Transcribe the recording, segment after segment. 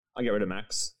I'll get rid of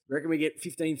Max. Reckon we get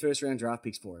 15 first-round draft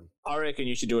picks for him? I reckon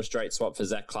you should do a straight swap for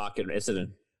Zach Clark at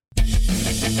Essendon.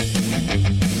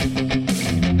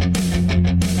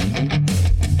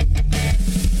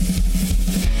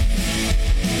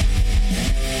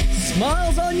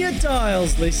 Smiles on your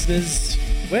dials, listeners.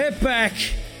 We're back.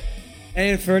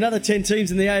 And for another 10 teams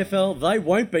in the AFL, they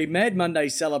won't be. Mad Monday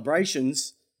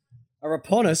celebrations are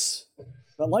upon us.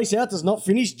 But Lace Out does not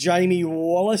finish. Jamie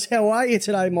Wallace, how are you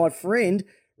today, my friend?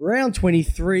 Round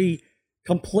 23,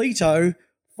 completo,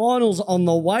 finals on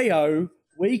the way-o,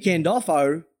 weekend off-o.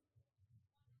 Isn't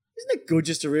it good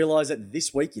just to realise that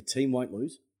this week your team won't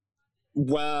lose?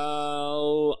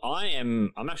 Well,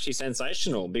 I'm actually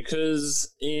sensational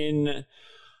because in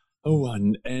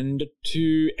 1 and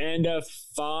 2 and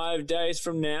 5 days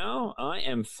from now, I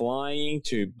am flying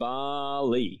to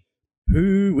Bali.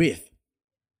 Who with?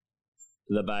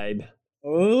 The babe.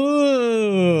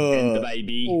 Oh. And the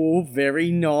baby. Oh,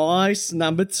 very nice.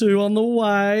 Number 2 on the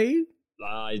way.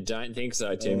 I don't think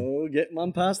so, Tim. Oh, get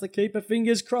one past the keeper.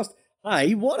 Fingers crossed.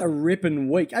 Hey, what a ripping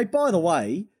week. Hey, by the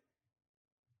way,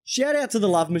 shout out to the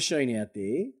Love Machine out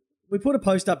there. We put a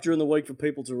post up during the week for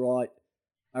people to write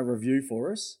a review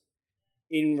for us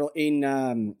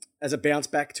as a bounce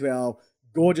back to our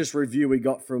gorgeous review we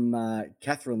got from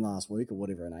Catherine last week, or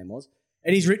whatever her name was.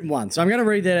 And he's written one. So I'm going to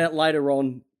read that out later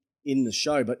on in the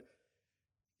show. But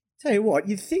tell you what,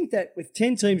 you'd think that with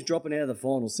 10 teams dropping out of the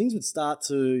finals, things would start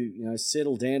to,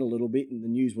 settle down a little bit and the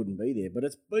news wouldn't be there. But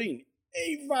it's been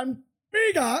even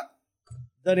bigger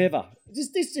than ever. This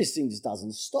thing just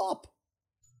doesn't stop.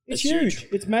 It's huge.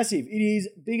 It's massive. It is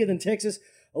bigger than Texas.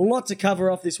 A lot to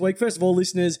cover off this week. First of all,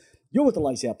 listeners, you're with the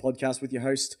Lace Out Podcast with your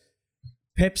host,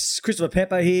 Christopher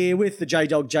Pepper here with the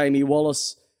J-Dog Jamie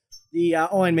Wallace, the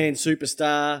Iron Man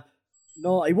superstar.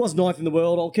 No, he was 9th in the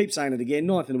world. I'll keep saying it again.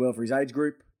 9th in the world for his age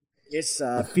group. Yes,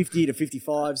 50 to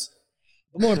 55s.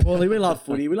 But more importantly, we love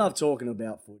footy. We love talking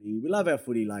about footy. We love our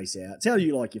footy Lace Out. It's how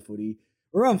you like your footy.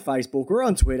 We're on Facebook. We're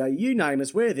on Twitter. You name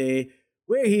us. We're there.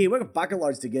 We're here. We've got bucket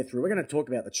loads to get through. We're going to talk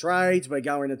about the trades. We're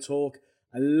going to talk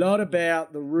a lot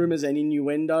about the rumours and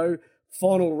innuendo.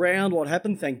 Final round, what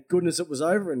happened. Thank goodness it was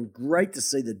over, and great to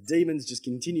see the Demons just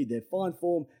continued their fine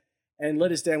form and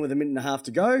let us down with a minute and a half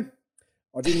to go.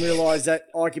 I didn't realise that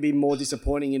I could be more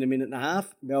disappointing in a minute and a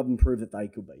half. Melbourne proved that they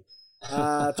could be.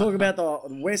 Talk about the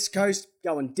West Coast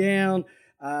going down.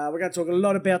 We're going to talk a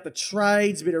lot about the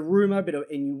trades, a bit of rumour, a bit of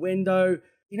innuendo.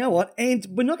 You know what? And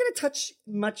we're not going to touch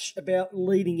much about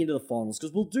leading into the finals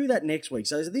because we'll do that next week.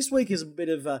 So this week is a bit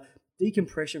of a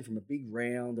decompression from a big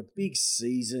round, a big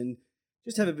season.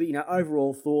 Just have a bit,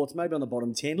 overall thoughts, maybe on the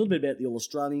bottom 10, a little bit about the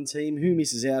All-Australian team, who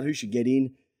misses out, who should get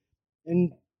in,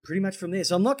 and pretty much from there.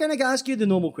 So I'm not going to ask you the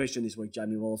normal question this week,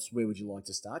 Jamie Wallace, where would you like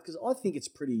to start? Because I think it's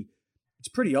pretty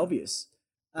obvious.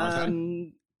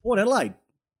 Okay. Port Adelaide,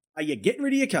 are you getting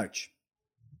rid of your coach?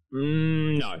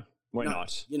 No, we're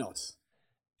not. You're not.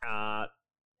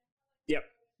 Yep,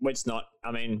 it's not.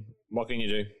 I mean, what can you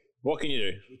do? What can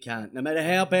you do? You can't. No matter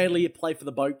how badly you play for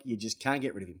the boat, you just can't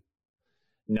get rid of him.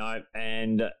 No,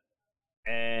 and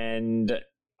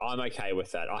I'm okay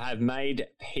with that. I have made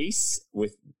peace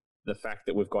with the fact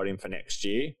that we've got him for next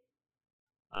year.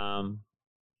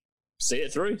 See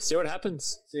it through. See what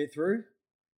happens. See it through.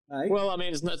 Hey. Well, I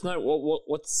mean, it's no.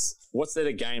 What's there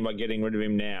to gain by getting rid of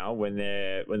him now when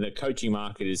the coaching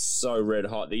market is so red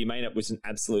hot that you may end up with an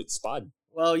absolute spud?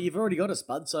 Well, you've already got a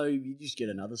spud, so you just get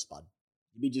another spud.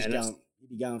 You'd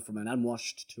be going from an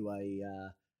unwashed to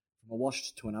a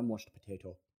washed to an unwashed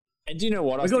potato. And do you know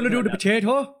what? We're going to do the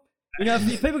potato.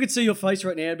 If people could see your face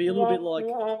right now, it'd be a little bit like a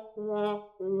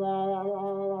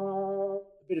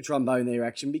bit of trombone there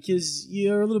action because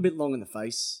you're a little bit long in the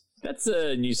face. That's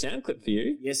a new sound clip for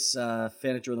you. Yes, found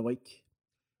it during the week.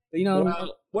 But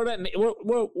well, what about me?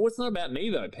 Well, it's not about me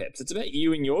though, Peps. It's about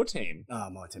you and your team.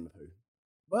 My team of who?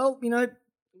 Well, it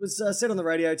was said on the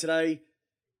radio today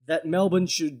that Melbourne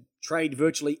should trade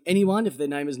virtually anyone if their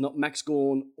name is not Max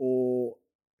Gawn or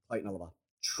Clayton Oliver.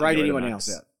 Trade anyone else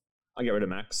out. I'll get rid of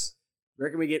Max.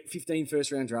 Reckon we get 15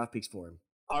 first-round draft picks for him?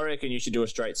 I reckon you should do a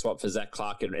straight swap for Zach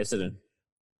Clark at Essendon.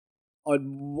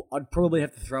 I'd probably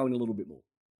have to throw in a little bit more.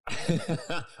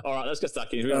 All right, let's get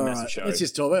stuck in. We've got a massive show. Let's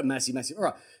just talk about massive. All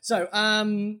right, so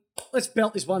let's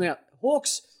belt this one out.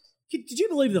 Hawks, did you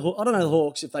believe the Hawks? I don't know the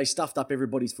Hawks if they stuffed up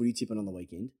everybody's footy tipping on the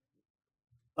weekend,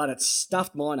 but it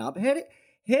stuffed mine up.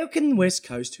 How can West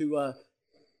Coast, who are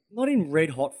not in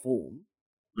red-hot form,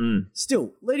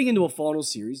 still leading into a final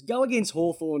series, go against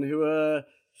Hawthorn, who are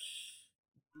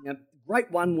great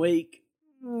one week,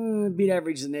 a bit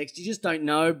average the next? You just don't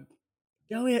know.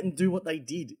 Go out and do what they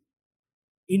did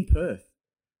in Perth.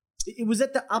 It was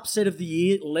at the upset of the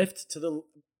year, left to the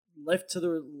left to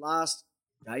the last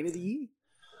game of the year?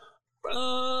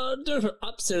 Different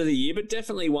upset of the year, but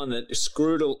definitely one that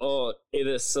screwed or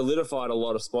either solidified a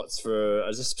lot of spots for,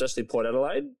 especially Port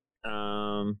Adelaide,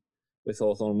 with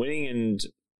Hawthorn winning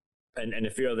and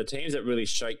a few other teams that really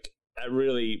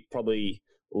probably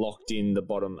locked in the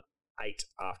bottom 8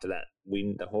 after that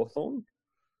win, the Hawthorn.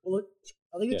 Well,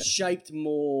 I think it shaped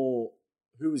more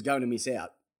who was going to miss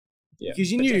out. Yeah,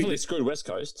 because you but knew definitely screwed West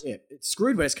Coast. Yeah, it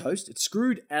screwed West Coast. It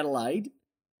screwed Adelaide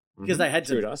because they had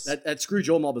screwed to. Us. That screwed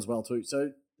your mob as well too.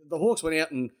 So the Hawks went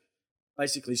out and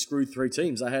basically screwed 3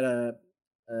 teams. They had a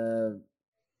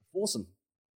foursome.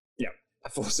 Yeah, a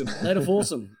foursome. They had a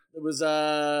foursome. It was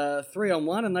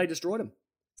 3-on-1, and they destroyed them.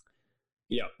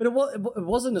 Yeah, but it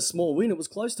wasn't a small win. It was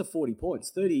close to 40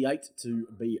 points, 38 to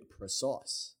be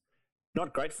precise.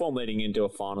 Not great form leading into a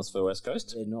finals for West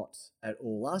Coast. They're not at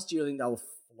all. Last year, I think they were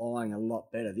flying a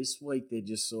lot better. This week, they're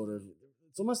just sort of...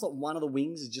 It's almost like one of the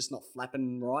wings is just not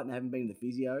flapping right and haven't been to the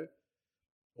physio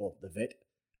or the vet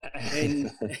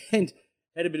and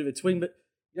had a bit of a twing. But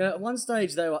at one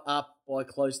stage, they were up by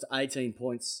close to 18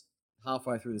 points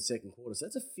halfway through the second quarter. So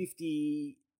that's a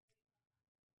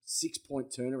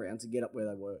 56-point turnaround to get up where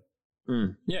they were.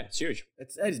 Yeah, it's huge.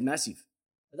 That is massive.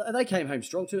 They came home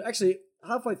strong too. Actually,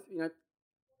 halfway,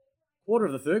 quarter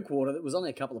of the third quarter, there was only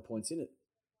a couple of points in it.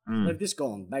 They've just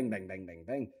gone bang, bang, bang, bang,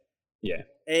 bang. Yeah.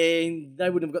 And they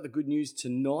wouldn't have got the good news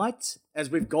tonight. As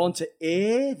we've gone to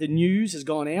air, the news has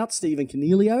gone out. Stephen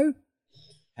Cornelio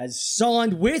has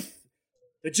signed with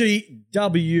the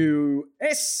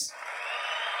GWS.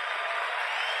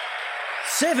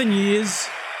 7 years,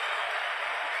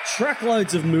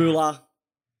 truckloads of moolah,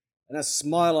 and a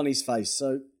smile on his face.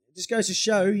 So it just goes to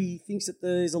show he thinks that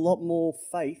there's a lot more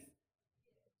faith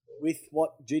with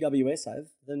what GWS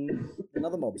have than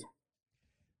other mobs.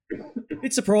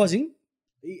 It's surprising.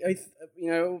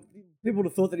 People would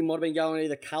have thought that he might have been going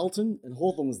either Carlton, and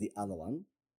Hawthorn was the other one.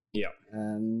 Yeah.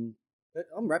 But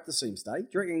I'm rapt to see him stay.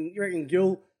 Do you reckon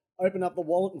Gill opened up the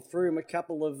wallet and threw him a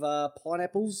couple of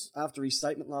pineapples after his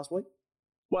statement last week?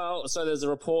 Well, so there's a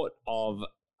report of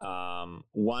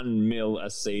 1 mil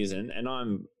a season, and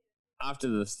after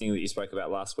this thing that you spoke about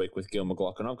last week with Gil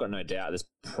McLaughlin, I've got no doubt there's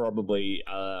probably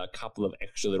a couple of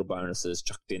extra little bonuses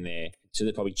chucked in there to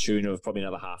the probably tune of probably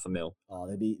another $500,000. Oh,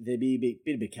 there'd be a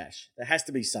bit of cash. There has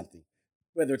to be something,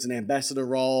 whether it's an ambassador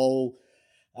role,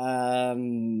 a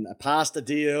pasta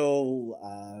deal,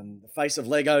 the face of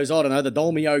Legos. I don't know, the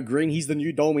Dolmio grin. He's the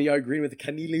new Dolmio grin with the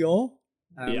Canelio.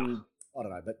 Yeah. I don't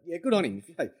know, but yeah, good on him.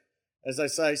 As they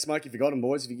say, smoke if you got him,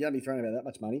 boys. If you're going to be throwing about that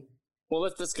much money. Well,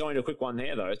 let's go into a quick one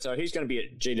there, though. So he's going to be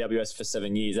at GWS for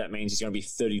 7 years. That means he's going to be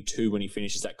 32 when he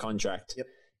finishes that contract. Yep.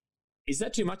 Is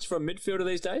that too much for a midfielder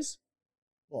these days?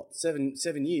 What, 7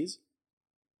 years?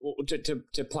 Well,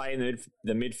 to play in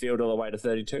the midfield all the way to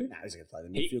 32? No, he's going to play the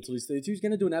midfield till he's 32. He's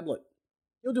going to do an ablet.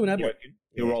 He'll do an ablet.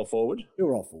 He'll roll forward? He'll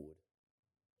roll forward.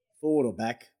 Forward or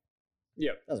back.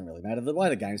 Yep. Doesn't really matter. The way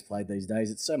the game's played these days,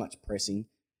 it's so much pressing.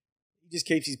 He just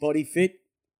keeps his body fit.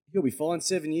 He'll be fine.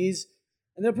 7 years.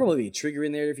 And there'll probably be a trigger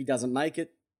in there if he doesn't make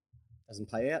it, doesn't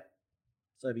play out.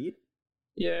 So be it.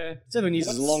 Yeah. 7 years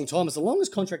is a long time. It's the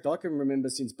longest contract I can remember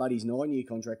since Buddy's 9-year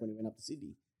contract when he went up to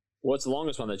Sydney. Well, it's the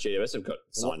longest one that GWS have got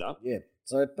signed up. Yeah.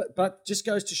 So, but just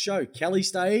goes to show, Kelly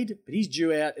stayed, but he's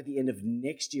due out at the end of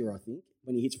next year, I think,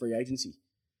 when he hits free agency.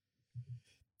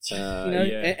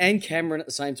 And Cameron at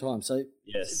the same time. So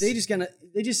yes. they're just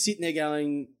sitting there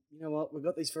going, you know what, we've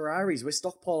got these Ferraris. We're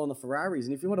stockpiling the Ferraris.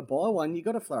 And if you want to buy one, you've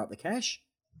got to flare up the cash.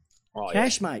 Oh,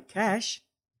 cash, mate, cash.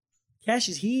 Cash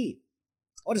is here.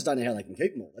 I just don't know how they can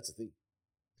keep them all. That's the thing.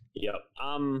 Yep.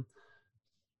 I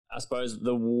suppose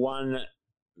the one,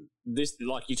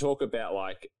 like you talk about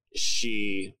like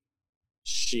sheer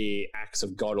acts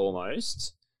of God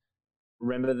almost.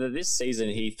 Remember that this season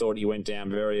he thought he went down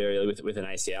very early with an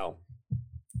ACL.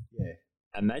 Yeah.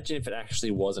 Imagine if it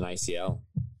actually was an ACL.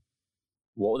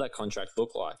 What would that contract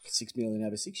look like? $6 million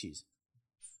over 6 years.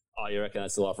 Oh, you reckon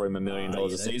that's still offering him $1 million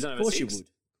a season? Of course you would.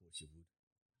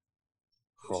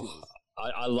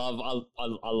 I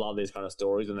love these kind of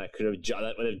stories when they could have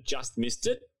they've just missed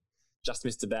it, just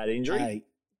missed a bad injury. Hey,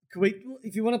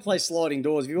 if you want to play sliding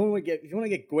doors, if you want to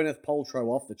get Gwyneth Paltrow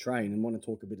off the train and want to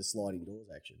talk a bit of sliding doors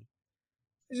action,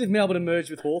 imagine if Melbourne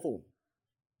emerged with Hawthorn.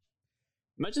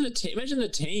 Imagine the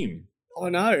team. I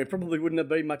know, it probably wouldn't have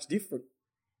been much different.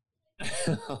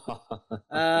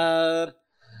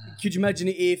 Could you imagine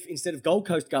if instead of Gold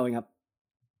Coast going up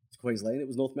to Queensland, it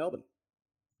was North Melbourne?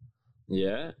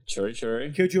 Yeah, true.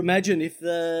 Could you imagine if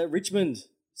Richmond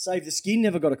Save the Skin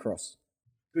never got across?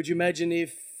 Could you imagine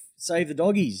if Save the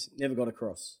Doggies never got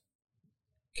across?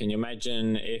 Can you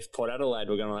imagine if Port Adelaide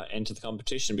were going to enter the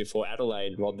competition before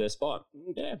Adelaide robbed their spot?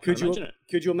 Yeah, Could you imagine it.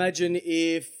 could you imagine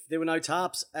if there were no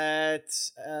tarps at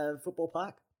Football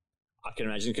Park? I can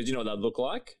imagine because you know what that'd look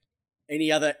like.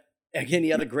 Any other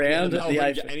ground at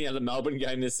the Any other Melbourne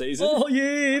game this season? Oh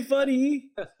yeah,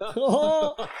 funny.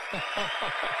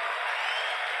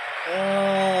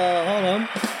 Oh, hold on.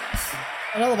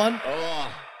 Another one.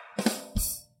 Oh,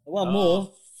 One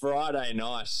more. Friday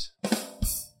night.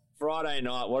 Friday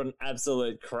night. What an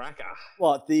absolute cracker.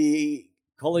 What, the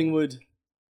Collingwood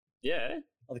Yeah.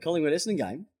 the Collingwood Essendon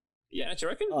game? Yeah, do you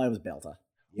reckon? Oh, it was belter.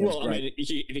 Yeah, it was Well, I great. mean,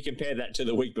 if you compare that to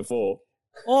the week before.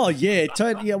 Oh yeah,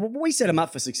 totally. Yeah, well, we set them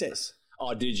up for success.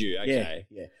 Oh, did you? Okay.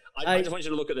 Yeah. I just want you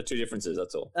to look at the two differences,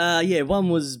 that's all. Yeah. One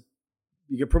was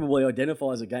you could probably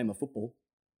identify as a game of football,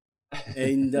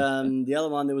 and the other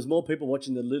one there was more people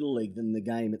watching the Little League than the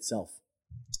game itself.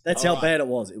 That's how All right. bad it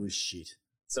was. It was shit.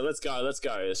 So let's go.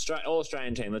 All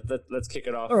Australian team. Let's kick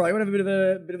it off. All right, we want to have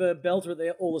a bit of a belter at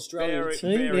the All Australian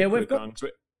team. Very Yeah, quick we've got one.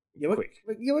 quick.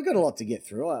 We've got a lot to get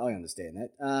through. I understand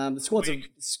that. The squads are Quick.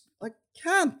 like,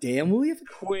 calm down, will you?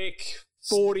 Quick.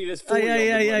 40. There's 40.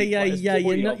 Yeah.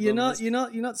 You're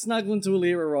not snuggling to a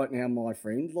lira right now, my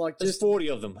friend. Like, There's just 40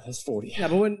 of them. There's 40. no.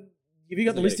 But have you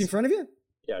got the list in front of you?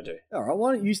 Yeah, I do. All right.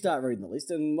 Why don't you start reading the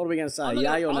list? And what are we going to say? I'm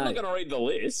Yay or not nay? going to read the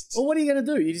list. Well, what are you going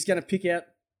to do? You're just going to pick out.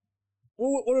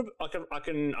 Well, I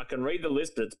can read the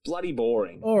list, but it's bloody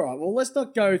boring. All right. Well, let's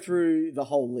not go through the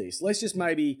whole list. Let's just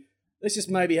maybe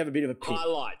have a bit of a pick.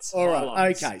 Highlights. All right.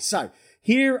 Highlights. Okay. So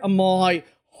here are my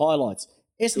highlights.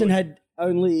 Essendon had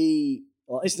only.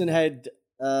 Well, Essendon had.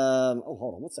 Oh,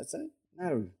 hold on. What's that say?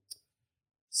 No.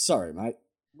 Sorry, mate.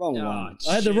 Wrong Oh, one.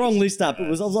 I had the wrong list up. I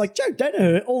was like, Joe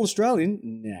Danaher, All Australian.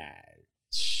 No.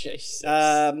 Jesus.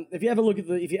 If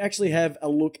you actually have a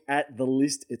look at the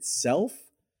list itself.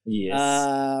 yes.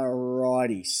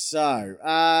 Righty. So,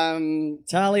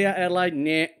 Talia, Adelaide,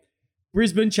 nah.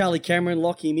 Brisbane, Charlie Cameron,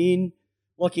 lock him in.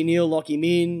 Lockie Neal, lock him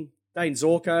in. Dane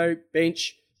Zorko,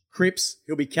 bench. Cripps,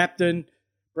 he'll be captain.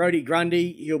 Brodie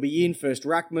Grundy, he'll be in. First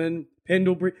Ruckman.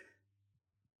 Pendlebury.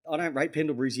 I don't rate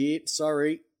Pendlebury's year.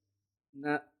 Sorry.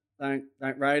 Nah, don't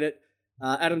rate it.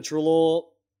 Adam Treloar,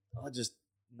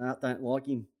 don't like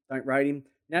him. Don't rate him.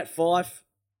 Nat Fife,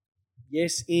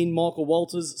 yes, in. Michael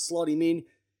Walters, slot him in.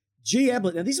 G.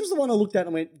 Ablett. Now, this was the one I looked at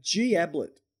and went, G.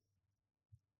 Ablett,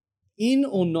 in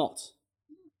or not?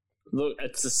 Look,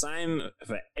 it's the same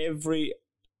for every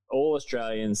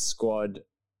All-Australian squad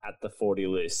at the 40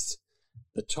 list.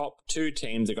 The top two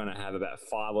teams are going to have about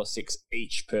 5 or 6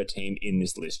 each per team in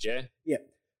this list, yeah? Yeah.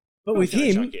 But I'm with gonna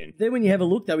him, chuck in. then when you have a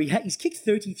look, though, he's kicked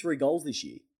 33 goals this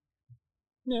year.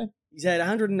 Yeah. He's had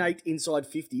 108 inside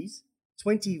 50s,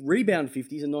 20 rebound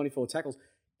 50s, and 94 tackles.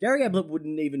 Gary Ablett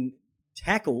wouldn't even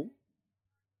tackle.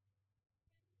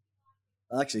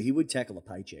 Actually, he would tackle a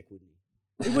paycheck, wouldn't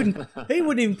he? He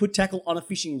wouldn't even put tackle on a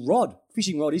fishing rod.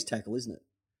 Fishing rod is tackle, isn't it?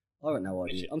 I got no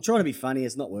idea. I'm trying to be funny.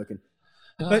 It's not working.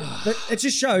 But it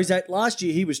just shows that last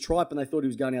year he was tripe and they thought he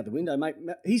was going out the window, mate.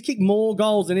 He's kicked more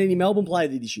goals than any Melbourne player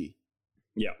did this year.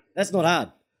 Yeah. That's not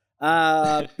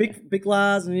hard. Big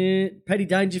Lars, Paddy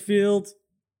Dangerfield.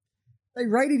 They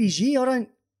rated his year. Maybe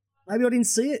I didn't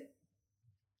see it.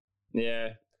 Yeah.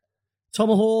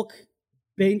 Tomahawk,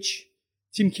 bench,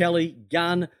 Tim Kelly,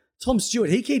 gun, Tom Stewart.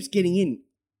 He keeps getting in.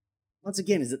 Once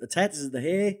again, is it the tats? Is it the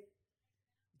hair?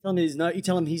 You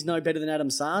tell him he's no better than Adam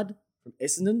Sard from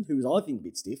Essendon, who was, I think, a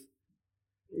bit stiff.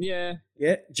 Yeah.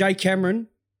 Yeah. Jay Cameron,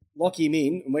 lock him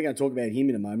in, and we're going to talk about him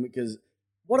in a moment because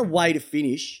what a way to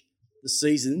finish the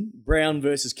season, Brown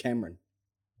versus Cameron.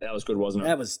 That was good, wasn't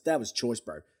it? That was choice,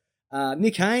 bro.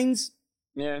 Nick Haynes,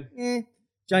 Yeah.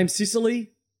 James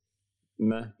Sicily.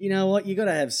 Meh. You know what? You got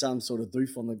to have some sort of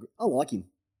doof on the. I like him.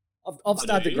 I've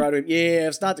started to do? grow to him. Yeah,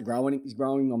 I've started to grow on him. He's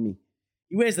growing on me.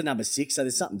 He wears the number 6, so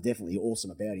there's something definitely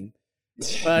awesome about him.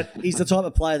 But he's the type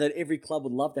of player that every club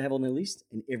would love to have on their list,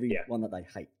 and every one that they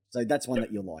hate. So that's one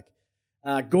that you'll like.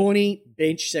 Gorney,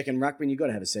 bench, second ruckman. You've got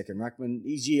to have a second ruckman.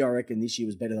 His year, I reckon, this year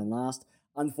was better than last.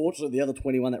 Unfortunately, the other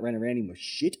 21 that ran around him was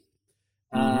shit.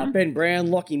 Ben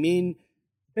Brown, lock him in.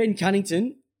 Ben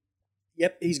Cunnington,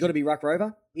 yep, he's got to be ruck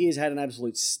rover. He has had an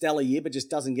absolute stellar year, but just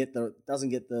doesn't get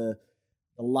the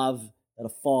love at a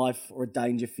Fife or a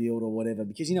Dangerfield or whatever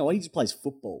because you know what? He just plays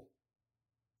football.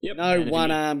 Yep. No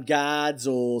one-armed guards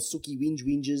or sookie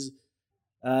whingers.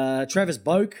 Travis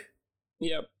Boak.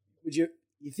 Yep. Would you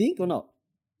think or not?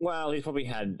 Well, he's probably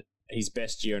had his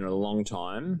best year in a long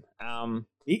time.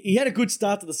 He had a good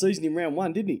start to the season in round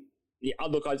 1, didn't he? Yeah,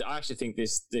 look, I actually think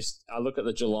this. I look at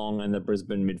the Geelong and the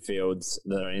Brisbane midfields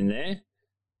that are in there,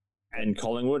 and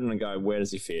Collingwood, and I go, where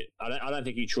does he fit? I don't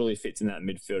think he truly fits in that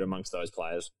midfield amongst those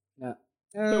players. No.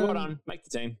 But well done. Make the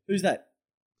team. Who's that?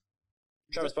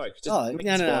 Travis Boak. Just Oh, make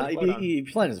no. the squad. Well done. He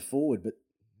played as a forward, but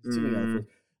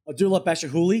I do like Basher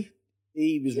Hooley.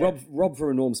 He was robbed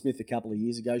for a Norm Smith a couple of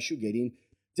years ago. Should get in.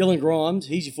 Dylan Grimes,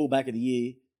 he's your fullback of the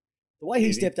year. The way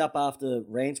he stepped up after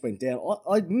Rance went down,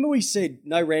 I remember we said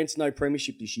no Rance, no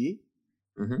premiership this year.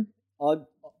 Mm-hmm.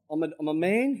 I'm a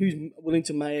man who's willing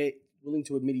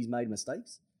to admit he's made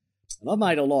mistakes, and I've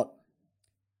made a lot.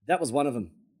 That was one of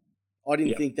them. I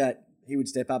didn't think that he would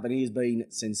step up, and he has been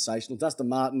sensational. Dustin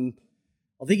Martin,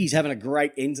 I think he's having a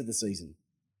great end to the season.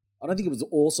 I don't think it was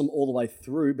awesome all the way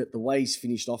through, but the way he's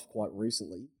finished off quite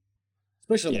recently,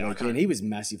 especially on the weekend, he was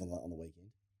massive on the weekend.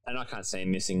 And I can't see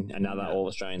him missing another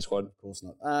All-Australian squad. Of course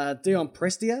not. Dion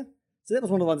Prestia. So that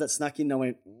was one of the ones that snuck in and I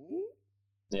went,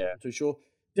 not too sure.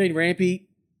 Dean Rampy,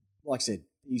 like I said,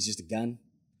 he's just a gun.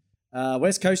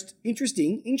 West Coast,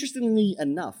 interestingly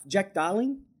enough, Jack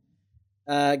Darling.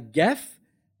 Gaff,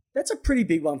 that's a pretty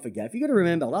big one for Gaff. You got to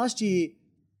remember, last year,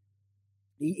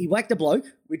 he whacked a bloke,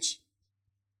 which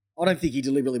I don't think he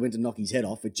deliberately went to knock his head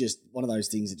off. It's just one of those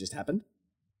things that just happened.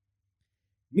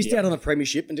 Missed out on the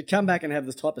premiership, and to come back and have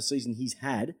the type of season he's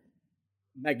had,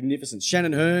 magnificent.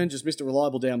 Shannon Hearn just missed a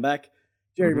reliable down back.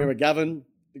 Jerry McGovern,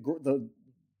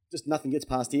 just nothing gets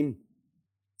past him.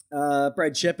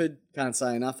 Brad Shepherd, can't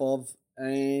say enough of.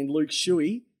 And Luke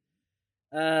Shuey,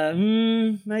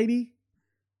 maybe.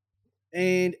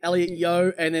 And Elliot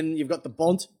Yeo, and then you've got the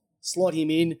Bont, slot him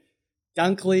in.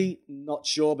 Dunkley, not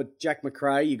sure, but Jack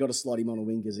McRae, you've got to slot him on a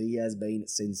wing because he has been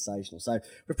sensational. So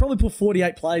we've probably put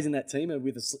 48 players in that team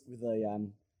with a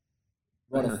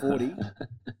right of 40. It'd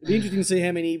be interesting to see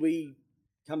how many we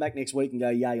come back next week and go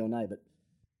yay or nay. But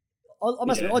I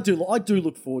must admit, I do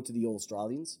look forward to the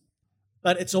All-Australians.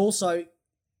 But it's also, I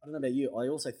don't know about you, I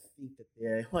also think that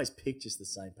they always pick just the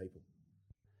same people.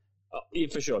 Yeah,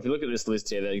 for sure. If you look at this list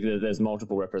here, there's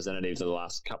multiple representatives of the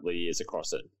last couple of years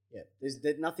across it. Yeah,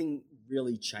 nothing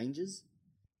really changes.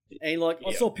 And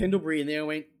I saw Pendlebury in there and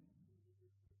went,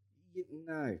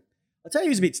 no. I'll tell you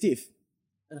who's a bit stiff,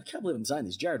 and I can't believe I'm saying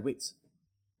this, Jared Witts.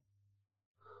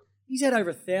 He's had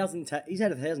over 1,000 he's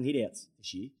had 1,000 hit-outs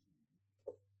this year.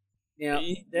 Now,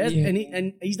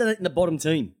 and he's done it in the bottom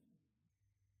team.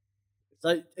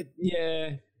 So,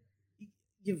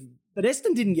 but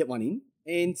Eston didn't get one in.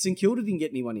 And St Kilda didn't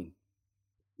get anyone in.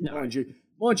 No. Mind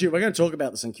you, we're going to talk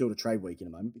about the St Kilda trade week in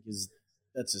a moment because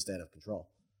that's just out of control.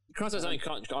 Can I say something?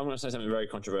 I'm going to say something very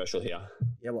controversial here.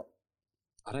 Yeah, what?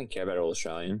 I don't care about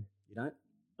All-Australian. You don't?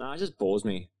 No, it just bores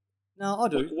me. No, I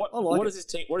do. What does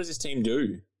this team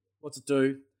do? What's it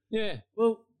do? Yeah.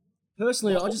 Well,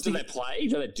 personally, I just think... Do they play?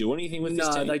 Do they do anything with this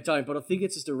team? No, they don't. But I think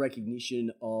it's just a recognition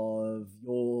of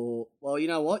your... Well, you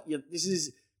know what? This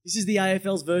is the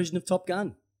AFL's version of Top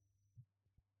Gun.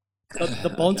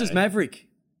 The Bont is Maverick.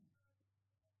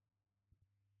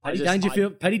 Paddy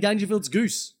Dangerfield's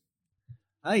Goose.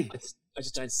 Hey. I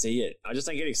just don't see it. I just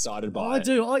don't get excited by it. I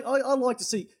do. I like to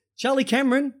see Charlie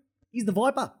Cameron. He's the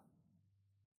Viper.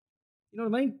 You know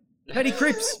what I mean? Paddy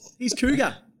Cripps. He's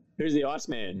Cougar. Who's the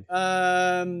Iceman?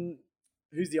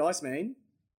 Who's the Iceman?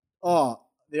 Oh,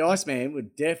 the Iceman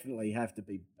would definitely have to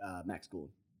be Max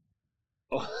Gordon.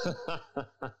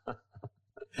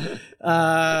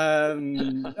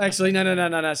 Actually,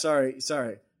 no. Sorry.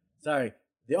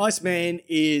 The Iceman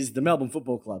is the Melbourne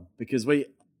Football Club because we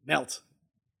melt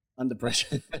under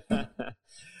pressure. I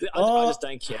just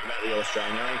don't care about the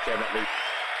Australian. I don't care about the.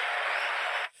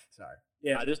 Sorry.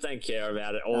 Yeah. I just don't care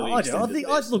about it. I do.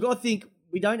 I think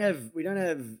we don't have.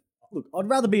 Look, I'd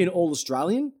rather be an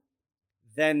All-Australian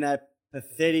than that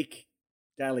pathetic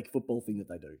Gaelic football thing that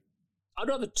they do. I'd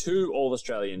rather two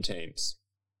All-Australian teams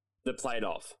that played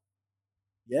off.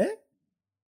 Yeah?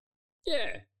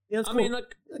 Yeah. That's cool. mean,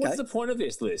 what's the point of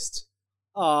this list?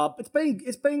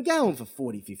 It's been going for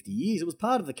 40, 50 years. It was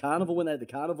part of the carnival when they had the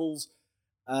carnivals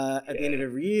at the end of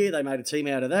every year. They made a team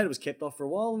out of that. It was kept off for a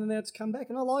while, and then now it's come back,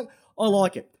 and I like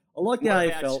it. I like the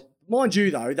AFL. Mind you,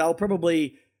 though, they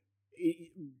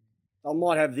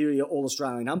might have the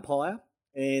All-Australian umpire,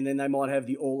 and then they might have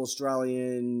the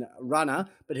All-Australian runner,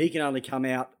 but he can only come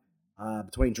out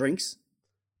between drinks.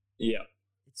 Yeah.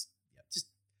 It's just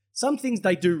some things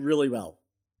they do really well.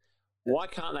 Why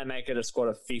can't they make it a squad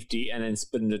of 50 and then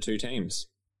split into two teams?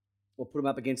 Or put them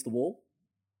up against the wall?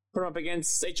 Put them up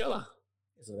against each other.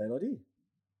 That's a bad idea.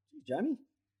 Jamie?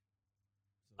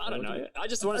 I don't know. I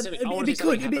just want to see. It'd be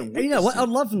good. You know what? I would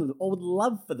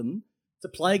love for them to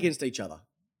play against each other.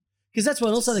 Because that's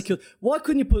what also they kill. Why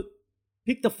couldn't you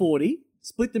pick the 40,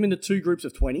 split them into two groups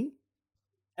of 20,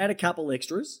 add a couple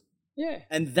extras? Yeah.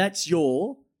 And that's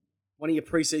one of your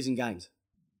preseason games.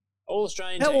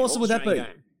 All-Australian How team, awesome would that be?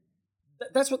 game.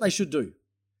 That's what they should do.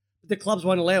 But the clubs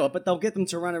won't allow it, but they'll get them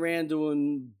to run around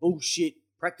doing bullshit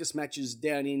practice matches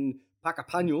down in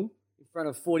Puckapunyal in front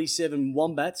of 47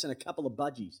 wombats and a couple of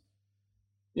budgies.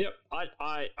 Yep,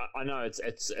 I know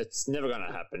it's never going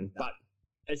to happen, but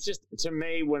it's just, to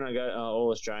me, when I go all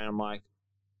Australian, I'm like,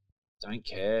 don't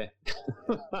care.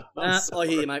 I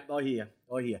hear you, mate. I hear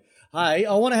you. Hey,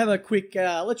 I want to have a quick.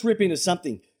 Let's rip into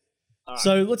something. All right.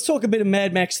 So let's talk a bit of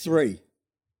Mad Max 3.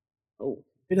 Oh,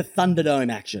 Bit of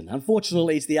Thunderdome action.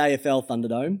 Unfortunately, it's the AFL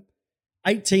Thunderdome.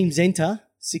 8 teams enter,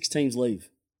 6 teams leave.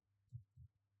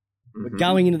 We're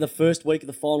going into the first week of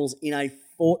the finals in a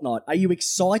fortnight. Are you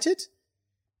excited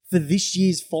for this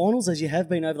year's finals as you have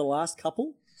been over the last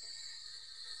couple?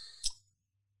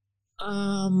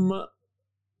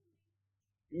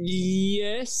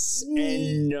 Yes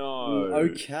and no.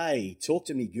 Okay, talk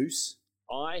to me, Goose.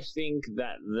 I think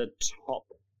that the top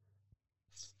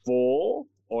 4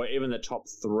 or even the top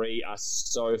 3 are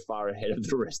so far ahead of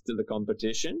the rest of the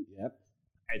competition. Yep.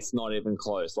 It's not even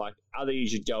close. Like, other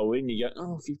years you go in, you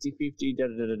go, 50-50,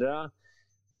 da-da-da-da-da.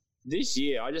 This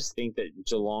year, I just think that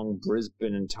Geelong,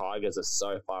 Brisbane and Tigers are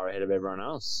so far ahead of everyone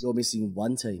else. You're missing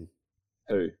one team.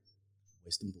 Who?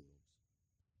 Western Bulldogs.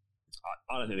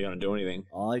 I don't think they're going to do anything.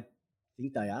 I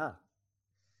think they are.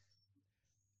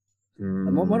 Mm.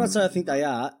 And when I say I think they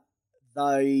are,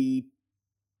 they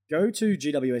go to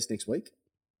GWS next week.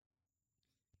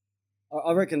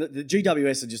 I reckon that the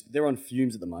GWS they're on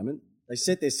fumes at the moment. They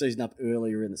set their season up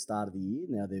earlier in the start of the year.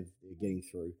 Now they're getting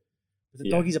through. But the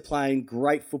Doggies are playing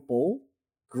great football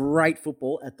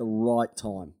at the right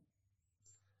time.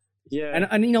 Yeah.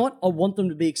 And you know what? I want them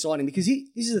to be exciting because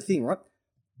this is the thing, right?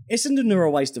 Essendon are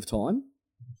a waste of time.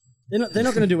 They're not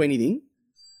going to do anything.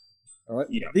 All right.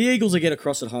 Yeah. The Eagles will get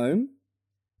across at home.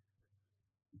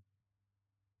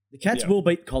 The Cats will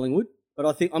beat Collingwood, but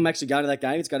I think I'm actually going to that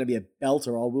game. It's going to be a belter,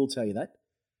 I will tell you that.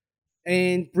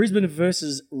 And Brisbane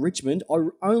versus Richmond. I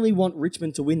only want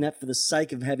Richmond to win that for the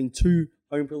sake of having 2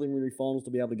 home preliminary finals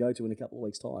to be able to go to in a couple of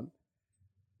weeks' time.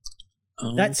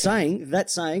 That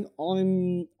saying,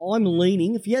 I'm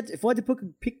leaning. If I had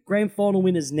to pick grand final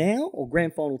winners now or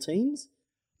grand final teams,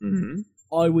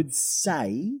 I would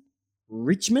say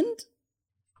Richmond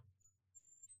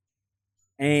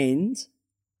and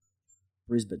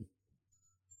Brisbane.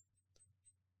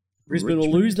 Brisbane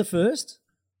will lose the first,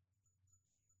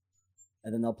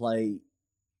 and then they'll play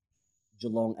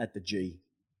Geelong at the G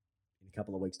in a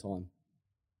couple of weeks' time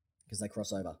because they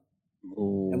cross over.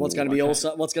 Ooh, and what's going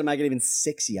to make it even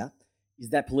sexier is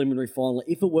that preliminary final.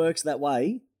 If it works that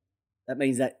way, that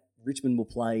means that Richmond will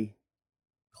play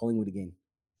Collingwood again.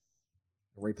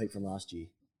 A repeat from last year.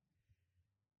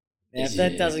 Now, if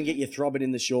that doesn't get you throbbing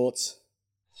in the shorts,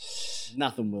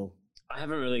 nothing will. I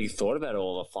haven't really thought about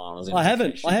all the finals. I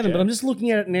haven't, but I'm just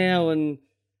looking at it now and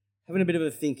having a bit of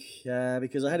a think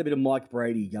because I had a bit of Mike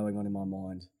Brady going on in my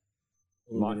mind.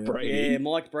 Mike Brady? Yeah,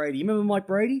 Mike Brady. You remember Mike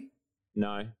Brady?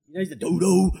 No. You know, he's the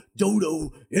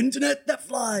dodo, internet that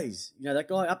flies. You know that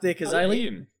guy up there, Kazali?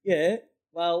 Him. Yeah.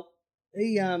 Well,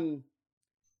 he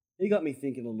got me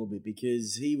thinking a little bit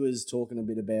because he was talking a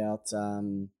bit about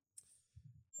the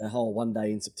whole One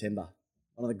Day in September.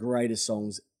 One of the greatest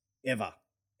songs ever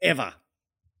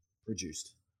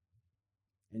produced.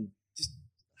 And just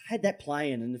had that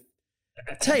playing. And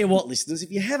I tell you what, listeners, if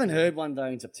you haven't heard One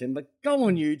Day in September, go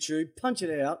on YouTube, punch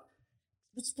it out.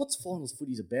 What's finals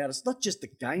footy's about? It's not just the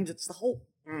games; it's the whole.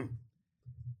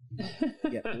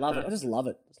 Yeah, love it. I just love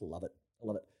it. I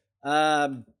love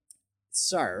it.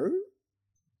 So,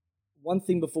 one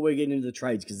thing before we get into the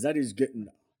trades, because that is getting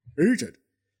heated,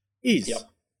 is Yep.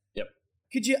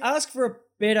 Could you ask for a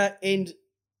better end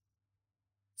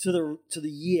to the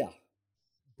year?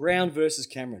 Brown versus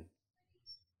Cameron.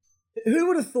 Who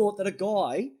would have thought that a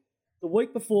guy the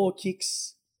week before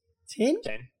kicks 10?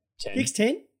 10. Kicks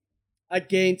 10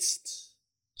 against...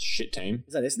 Shit team.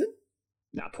 Is that Essendon?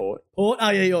 Nah, Port. Oh,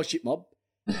 yeah, your shit mob.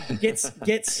 Gets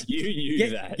You knew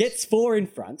that. Gets 4 in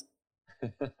front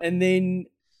and then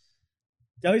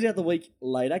goes out the week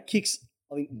later, kicks,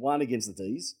 I think, 1 against the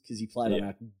D's because he played on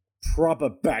a proper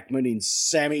backman in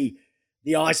Sammy,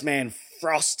 the Iceman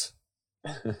Frost.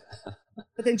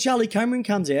 But then Charlie Cameron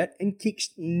comes out and kicks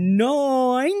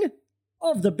 9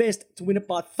 of the best to win it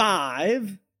by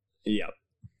 5. Yep.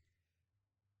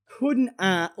 Couldn't,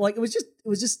 it was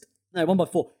just, 1 by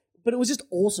 4. But it was just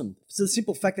awesome. So the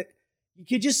simple fact that you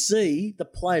could just see the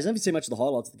players, I haven't seen much of the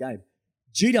highlights of the game.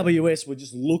 GWS were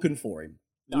just looking for him.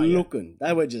 Looking.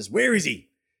 They were just, where is he?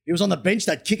 He was on the bench,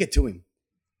 they'd kick it to him.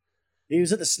 He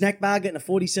was at the snack bar getting a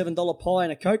 $47 pie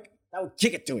and a Coke, they would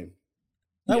kick it to him.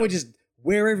 They were just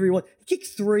wherever he was. He kicked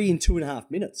 3 in 2.5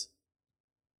 minutes.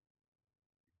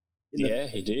 Yeah,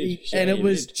 he did. And it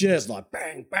was just like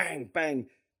bang, bang, bang.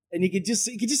 And you could just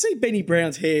see Benny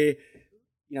Brown's hair.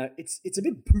 You know, it's a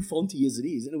bit bouffanty as it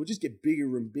is, and it would just get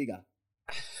bigger and bigger.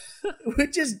 It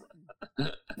would just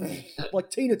like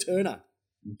Tina Turner.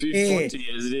 Bouffanty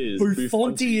as it is.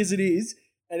 Bouffanty as it is,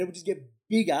 and it would just get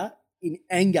bigger in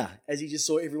anger as he just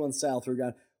saw everyone sail through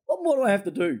going, what more do I have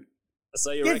to do?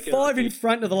 So you Get reckon 5 in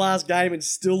front of the last game and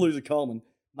still lose a Coleman.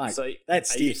 Mate, so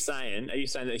that's are you saying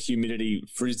that humidity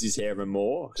frizzed his hair even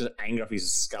more? Because it angered off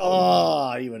his skull.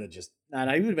 Oh, he would have just he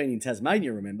would have been in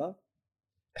Tasmania, remember?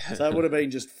 So it would have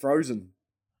been just frozen.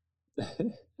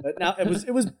 But no,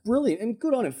 it was brilliant and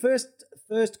good on him.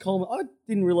 First Coleman. I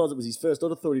didn't realise it was his first. I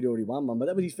thought he'd already won one, but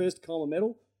that was his first Coleman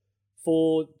medal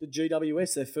for the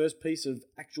GWS, their first piece of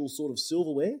actual sort of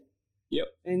silverware. Yep.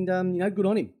 And good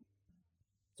on him.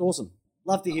 It's awesome.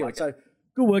 Love to hear it. So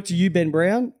good work to you, Ben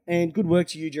Brown, and good work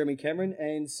to you, Jeremy Cameron.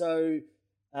 And so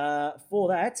for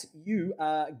that, you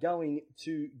are going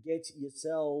to get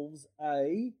yourselves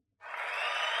a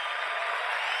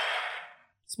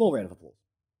small round of applause.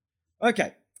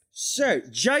 Okay, so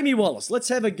Jamie Wallace, let's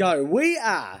have a go. We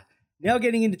are now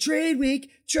getting into trade week.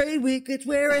 Trade week, it's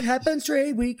where it happens.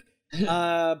 Trade week.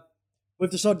 We've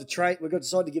decided to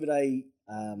give it a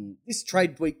this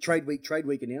trade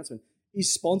week announcement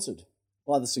is sponsored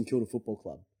by the St Kilda Football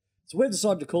Club. So we've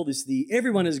decided to call this the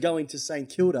Everyone is Going to St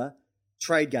Kilda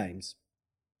Trade Games.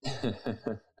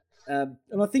 And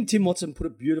I think Tim Watson put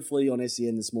it beautifully on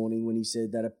SEN this morning when he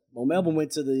said that Melbourne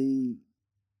went to the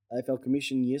AFL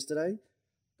Commission yesterday,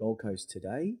 Gold Coast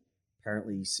today.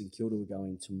 Apparently St Kilda were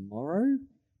going tomorrow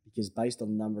because based on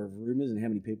the number of rumours and how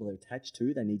many people they're attached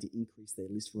to, they need to increase their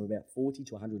list from about 40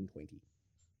 to 120.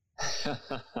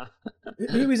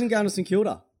 Who isn't going to St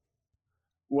Kilda?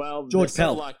 Well, George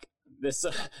Pell. They're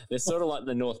sort of like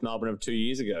the North Melbourne of 2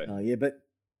 years ago. Oh, yeah, but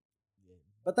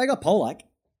they got Polak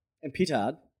and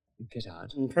Pittard.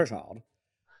 Pittard.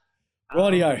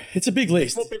 Rightio. It's a big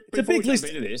list. It's a big list.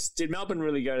 Into this, did Melbourne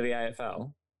really go to the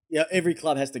AFL? Yeah, every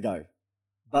club has to go.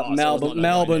 But So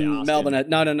Melbourne had,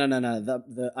 no.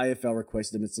 The AFL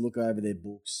requested them to look over their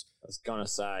books. I was gonna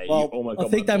say, well, you almost got I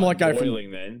think my they might blood go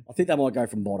boiling then. I think they might go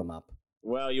from bottom up.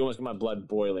 Well, you almost got my blood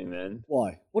boiling then.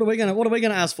 Why? What are we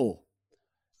gonna ask for?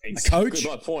 It's a coach?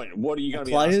 Good point. What are you going to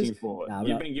be Players? asking for? No,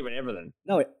 You've been given everything.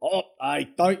 No,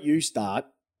 don't you start.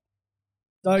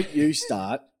 Don't you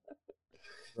start.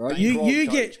 Right? You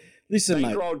get listen,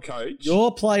 mate. Bankrolled coach.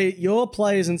 Your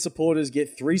players and supporters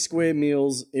get 3 square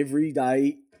meals every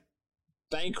day.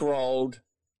 Bankrolled,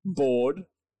 board,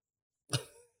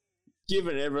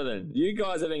 given everything. You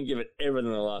guys have been given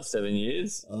everything in the last 7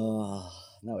 years. Oh,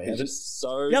 no, we It's haven't. just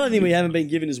so. The other thing we haven't been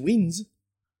given is wins.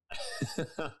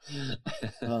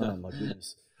 Oh my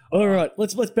goodness! All right,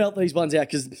 let's belt these ones out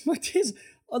because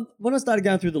when I started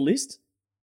going through the list,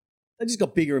 they just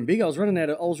got bigger and bigger. I was running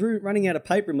out of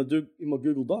paper in my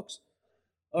Google Docs.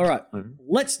 All right,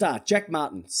 Let's start. Jack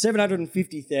Martin,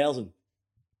 750,000.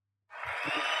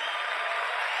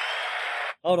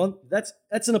 Hold on,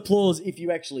 that's an applause if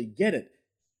you actually get it.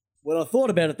 When I thought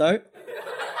about it though,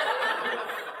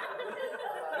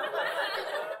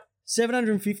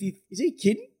 750. Is he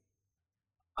kidding?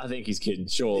 I think he's kidding,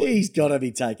 surely. He's got to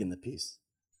be taking the piss.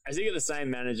 Has he got the same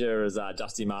manager as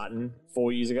Dusty Martin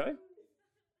 4 years ago?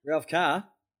 Ralph Carr.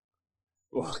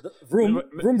 Well, Vroom.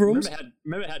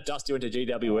 Remember how Dusty went to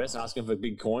GWS asking for a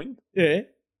big coin? Yeah.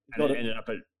 And it ended up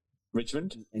at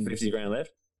Richmond, And 50 grand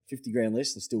left. 50 grand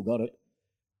less and still got it.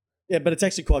 Yeah, but it's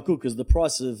actually quite good because the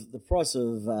price of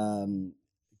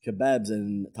kebabs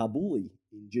and tabbouleh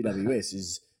in GWS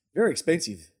is very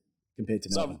expensive compared to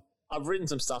Melbourne. I've written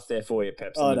some stuff there for you,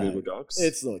 Peps, on the Google Docs.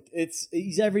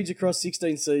 His average across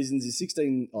 16 seasons is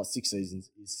 16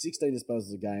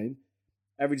 disposals a game,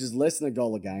 averages less than a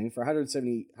goal a game for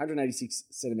 186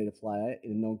 centimetre player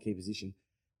in a non-key position.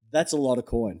 That's a lot of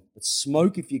coin. But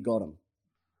smoke if you got him.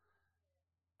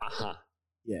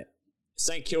 Yeah.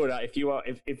 St Kilda,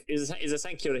 is it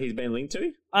St Kilda he's been linked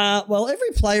to? Well,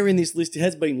 every player in this list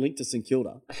has been linked to St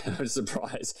Kilda. I'm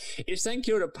surprised. If St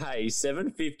Kilda pays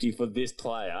 $750 for this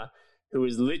player, who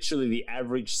is literally the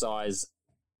average size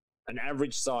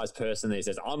person, that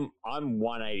says, I'm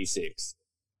 186.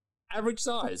 Average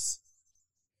size.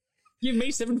 Give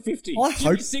me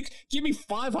 $750. Give me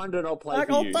 $500. I'll play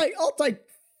for you.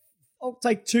 I'll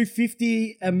take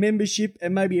 $250, a membership,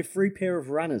 and maybe a free pair of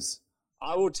runners.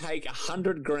 I will take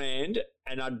 $100,000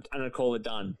 and I'd call it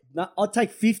done. No, I'll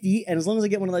take 50, and as long as I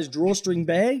get one of those drawstring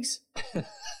bags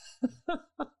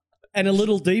and a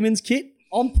little Demons kit,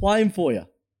 I'm playing for you.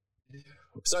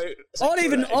 So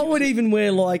I would even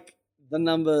wear like the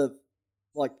number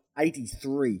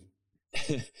 83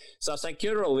 So St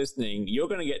Kilda are listening. You're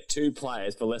going to get 2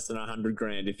 players for less than 100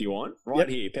 grand if you want. Right Yep.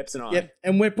 here, Peps and I. Yep,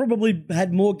 and we've probably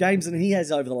had more games than he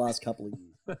has over the last couple of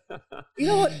years. You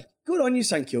know what? Good on you,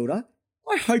 St Kilda.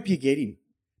 I hope you get him.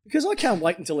 Because I can't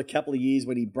wait until a couple of years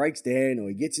when he breaks down or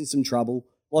he gets in some trouble,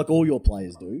 like all your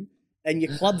players do, and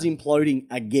your club's imploding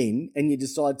again, and you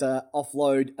decide to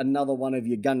offload another one of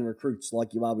your gun recruits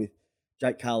like you are with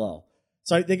Jake Carlisle.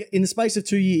 So in the space of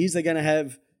 2 years, they're going to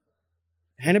have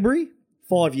Hanbury,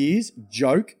 5 years,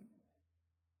 joke.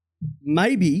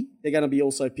 Maybe they're going to be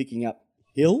also picking up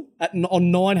Hill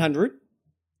on 900.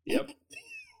 Yep.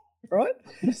 Right?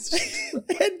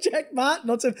 And Jack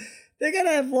Martin. They're going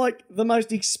to have like the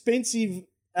most expensive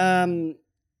average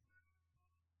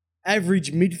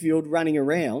midfield running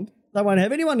around. They won't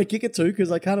have anyone to kick it to because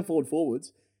they can't afford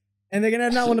forwards. And they're going to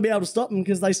have no one to be able to stop them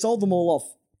because they sold them all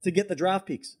off to get the draft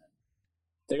picks.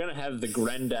 They're going to have the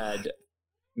granddad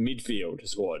midfield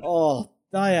squad. Oh,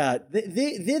 they are.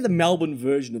 They're the Melbourne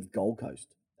version of Gold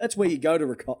Coast. That's where you go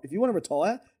to if you want to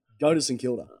retire, go to St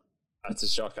Kilda. That's a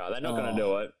shocker. They're not going to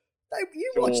do it.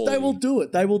 You watch, they will do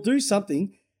it. They will do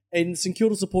something, and St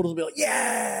Kilda supporters will be like,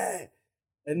 yeah!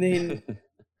 And then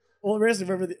all the rest of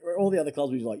all the other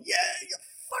clubs will be like, yeah, you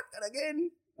fucked it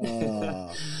again.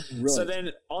 So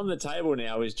then on the table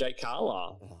now is Jake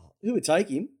Carlisle. Who would take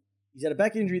him? He's had a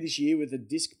back injury this year with a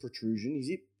disc protrusion. His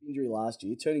hip injury last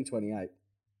year, turning 28.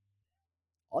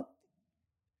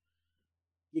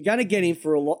 You're going to get him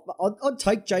for a lot. I'd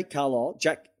take Jake Carlisle,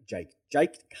 Jake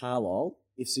Carlisle,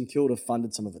 if St Kilda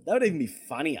funded some of it. That would even be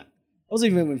funnier. That was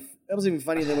even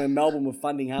funnier than when Melbourne were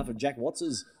funding half of Jack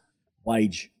Watts'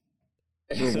 wage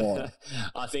for a while.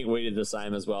 I think we did the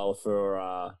same as well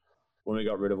for when we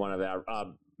got rid of one of our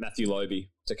Matthew Lobe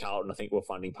to Carlton. I think we're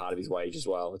funding part of his wage as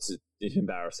well. It's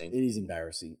embarrassing. It is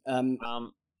embarrassing.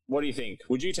 What do you think?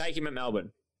 Would you take him at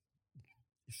Melbourne?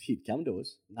 If he'd come to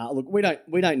us. Look, we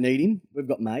don't need him. We've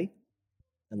got May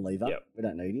and Lever. Yep. We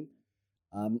don't need him.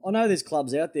 I know there's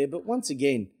clubs out there, but once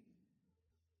again,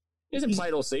 he hasn't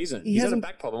played all season. He's had a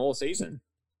back problem all season.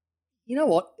 You know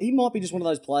what? He might be just one of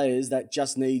those players that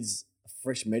just needs a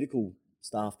fresh medical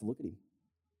staff to look at him.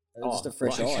 Just a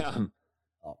fresh eye.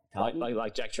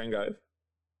 Like Jack Trengove.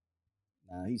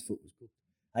 Nah, his foot was good.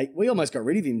 Hey, we almost got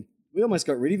rid of him. We almost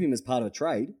got rid of him as part of a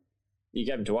trade. You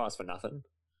gave him to us for nothing.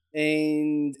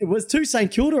 And it was to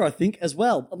St Kilda, I think, as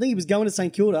well. I think he was going to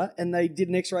St Kilda, and they did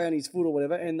an X-ray on his foot or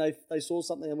whatever, and they saw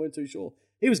something they weren't too sure.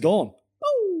 He was gone.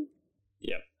 Woo!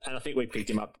 Yep. And I think we picked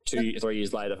him up 2-3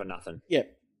 years later for nothing.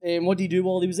 Yep. And what did he do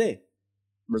while he was there?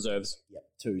 Reserves. Yep,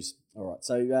 2s. All right.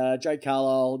 So Jake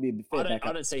Carlisle will be a fair backup.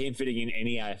 I don't see him fitting in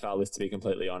any AFL list, to be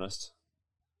completely honest.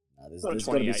 No, not a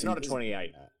 28. Not a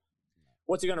 28. No.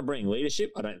 What's he going to bring?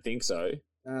 Leadership? I don't think so.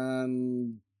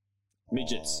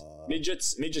 Midgets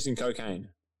and cocaine.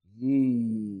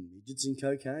 Midgets and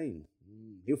cocaine.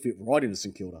 He'll fit right into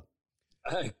St Kilda.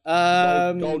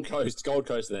 Gold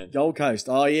Coast then. Gold Coast.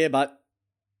 Oh, yeah, but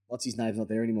what's his name's not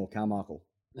there anymore? Carmichael.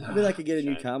 Maybe they could get a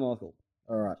new Carmichael.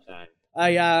 All right.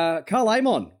 Hey, Carl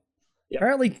Amon. Yep.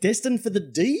 Apparently destined for the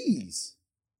D's.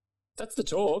 That's the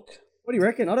talk. What do you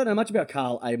reckon? I don't know much about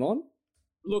Carl Amon.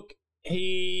 Look,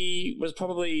 he was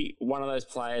probably one of those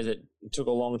players that took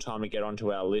a long time to get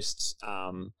onto our list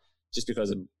just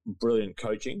because of brilliant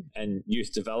coaching and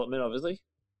youth development, obviously,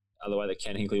 the way that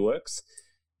Ken Hinkley works.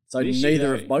 So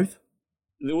neither of both?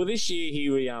 Well, this year he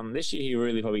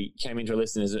really probably came into a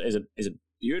list as a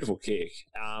beautiful kick.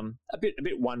 A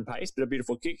bit one pace, but a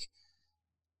beautiful kick.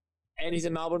 And he's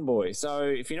a Melbourne boy. So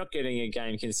if you're not getting a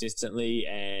game consistently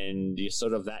and you're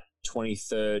sort of that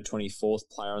 23rd, 24th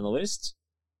player on the list,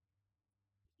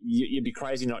 you'd be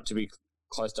crazy not to be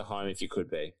close to home if you could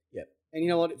be. Yep. And you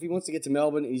know what? If he wants to get to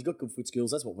Melbourne, he's got good foot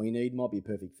skills. That's what we need. Might be a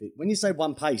perfect fit. When you say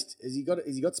one paced, has he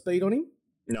got speed on him?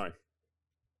 No.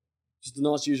 Just a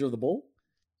nice user of the ball?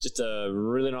 Just a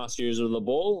really nice user of the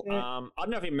ball. Yeah. I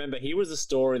don't know if you remember, he was a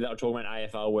story that I was talking about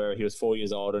AFL where he was 4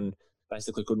 years old and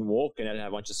basically couldn't walk and had to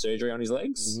have a bunch of surgery on his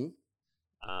legs.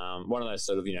 Mm-hmm. One of those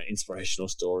sort of, inspirational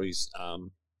stories.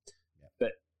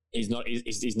 But he's not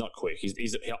quick.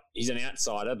 He's an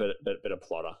outsider, but a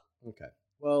plotter. Okay.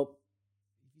 Well,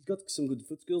 he's got some good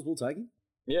foot skills. We'll take him.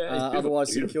 Yeah.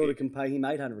 Otherwise, St Kilda can pay him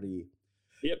 $800 a year.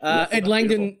 Yep. Ed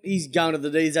Langdon, he's going to the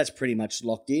D's. That's pretty much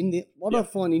locked in. What I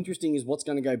find interesting is what's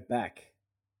going to go back.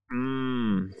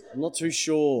 I'm not too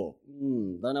sure.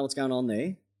 Don't know what's going on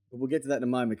there. But we'll get to that in a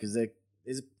moment because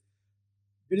there's a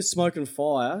bit of smoke and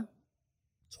fire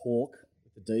talk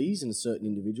with the D's and a certain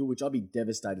individual, which I'd be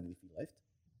devastated if he left.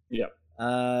 Yep.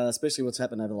 Especially what's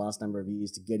happened over the last number of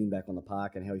years to get him back on the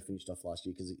park and how he finished off last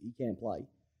year because he can play.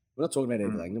 We're not talking about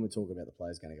Ed Langdon. We're talking about the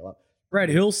players going to go up. Brad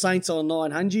Hill, Saints on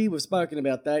 900. We've spoken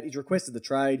about that. He's requested the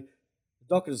trade.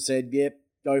 The doctors have said, yep,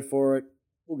 go for it.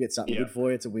 We'll get something good for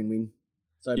you. It's a win-win.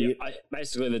 So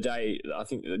basically the day, I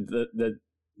think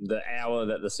the hour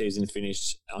that the season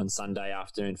finished on Sunday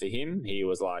afternoon for him, he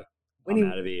was like, I'm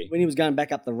out of here. When he was going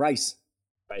back up the race.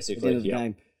 Basically, at the end of the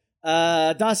game.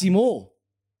 Darcy Moore.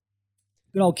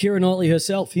 Good old Keira Knightley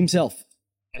himself.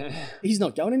 He's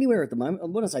not going anywhere at the moment.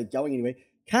 When I say going anywhere,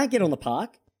 can't get on the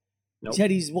park. Nope. He's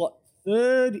had his,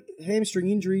 third hamstring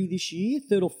injury this year,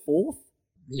 third or fourth.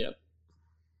 Yep.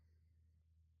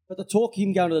 But the talk of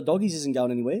him going to the Doggies isn't going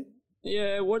anywhere.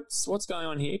 Yeah, what's going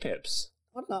on here, Peps?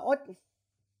 I don't know.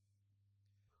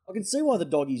 I can see why the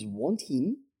Doggies want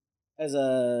him as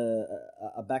a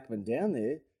backman down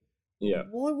there. Yeah.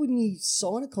 Why wouldn't he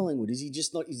sign a Collingwood? Is he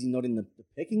not in the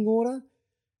pecking order?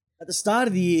 At the start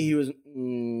of the year, he was.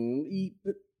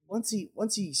 But once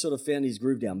he sort of found his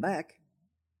groove down back,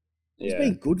 he's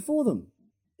been good for them.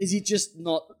 Is he just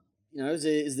not?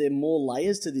 Is there more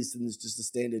layers to this than just a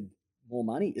standard more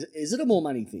money? Is it a more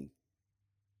money thing?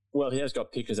 Well, he has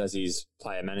got Pickers as his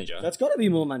player manager. That's got to be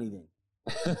more money then.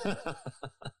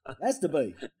 Has to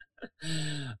be.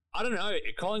 I don't know.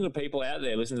 Collingwood people out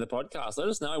there listening to the podcast, let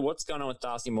us know what's going on with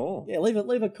Darcy Moore. Yeah,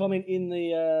 leave a comment in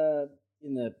the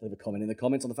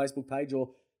comments on the Facebook page, or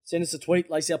send us a tweet.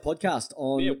 Lace Our Podcast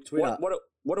on Twitter.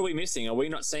 What are we missing? Are we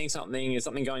not seeing something? Is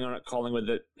something going on at Collingwood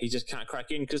that he just can't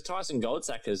crack in? Because Tyson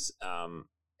Goldsack has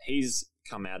he's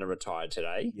come out and retired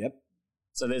today. Yep.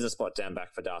 So there's a spot down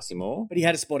back for Darcy Moore. But he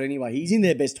had a spot anyway. He's in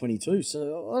their best 22,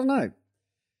 so I don't know.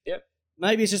 Yep.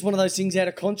 Maybe it's just one of those things out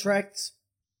of contract.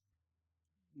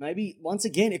 Maybe, once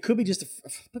again, it could be just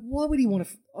but why would he want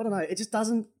to... I don't know. It just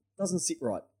doesn't sit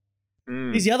right.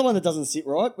 He's the other one that doesn't sit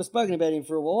right. We've spoken about him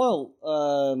for a while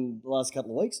the last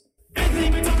couple of weeks.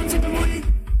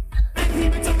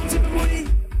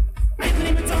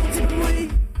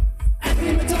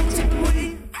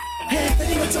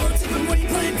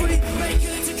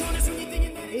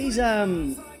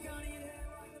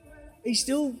 He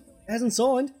still hasn't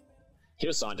signed.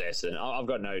 He'll sign to Essendon. I've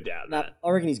got no doubt. That. I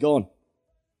reckon he's gone.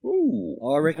 Ooh.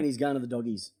 I reckon he's going to the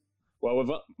Doggies. Well,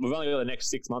 we've only got the next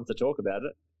 6 months to talk about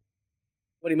it.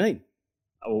 What do you mean?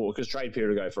 Oh, because trade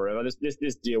period will go forever.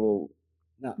 This deal will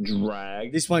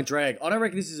drag. This won't drag. I don't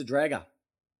reckon this is a dragger.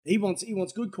 He wants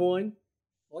good coin.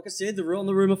 Like I said, they're on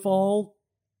the rumour file.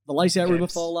 The lace out rumour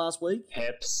file last week.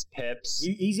 Peps.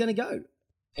 He's going to go.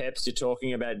 Peps, you're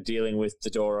talking about dealing with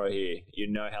Dodoro here.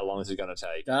 You know how long this is going to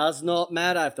take. Does not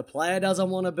matter. If the player doesn't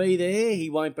want to be there, he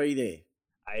won't be there.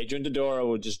 Adrian Dodoro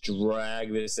will just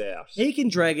drag this out. He can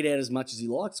drag it out as much as he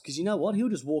likes, because you know what? He'll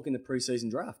just walk in the preseason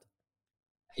draft.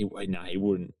 He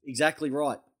wouldn't. Exactly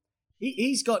right.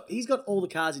 He's got all the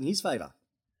cards in his favour.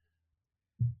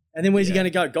 And then where's he going to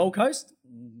go? Gold Coast?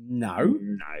 No.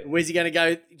 Where's he going to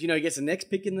go? Do you know he gets the next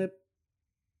pick in the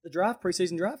draft,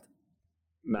 preseason draft?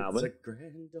 Melbourne. It's a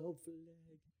grand old flag.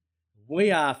 We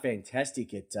are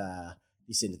fantastic at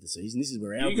this end of the season. This is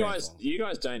where our you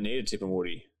guys don't need a Tip and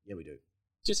Woody. Yeah, we do.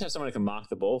 Just have someone who can mark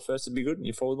the ball first would be good in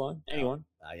your forward line. Anyone?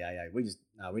 Yeah. We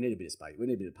need a bit of space. We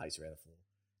need a bit of pace around the floor.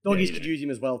 Doggies could use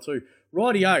him as well too.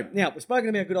 Rightio. Now, we've spoken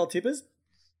about good old tippers.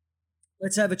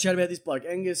 Let's have a chat about this bloke,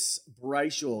 Angus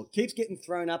Brayshaw. Keeps getting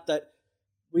thrown up that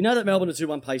we know that Melbourne are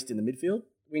 2-1 paced in the midfield.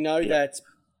 We know that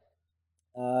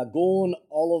Gawn,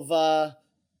 Oliver,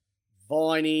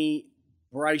 Viney,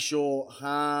 Brayshaw,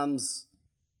 Harms,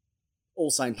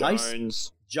 all same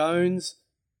pace. Jones.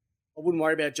 I wouldn't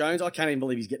worry about Jones. I can't even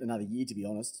believe he's getting another year, to be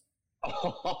honest.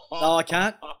 No, I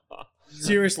can't.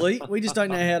 Seriously, we just don't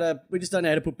know how to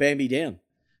put Bambi down.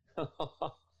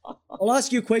 I'll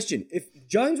ask you a question. If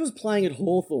Jones was playing at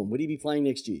Hawthorn, would he be playing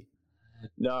next year?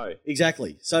 No.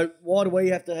 Exactly. So why do we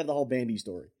have to have the whole Bambi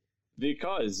story?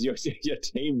 Because your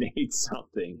team needs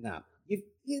something. No.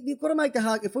 You've got to make the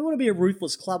hard... If we want to be a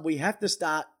ruthless club, we have to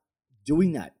start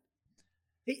doing that.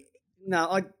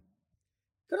 I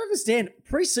got to understand,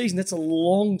 pre-season, that's a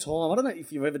long time. I don't know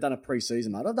if you've ever done a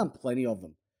pre-season, mate. I've done plenty of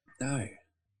them. No.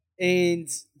 And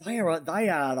they are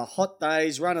the hot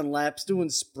days, running laps, doing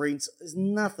sprints. There's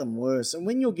nothing worse. And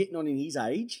when you're getting on in his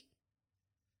age,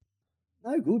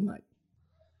 no good, mate.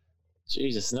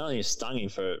 Jesus, not only you stung him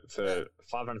for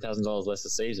 $500,000 less a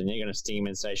season, you're going to sting him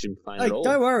and say he shouldn't be playing at all.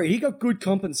 Don't worry, he got good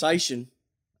compensation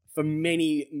for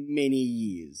many, many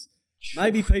years.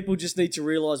 Maybe people just need to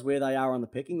realise where they are on the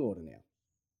pecking order now.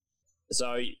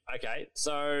 Okay,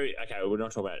 we're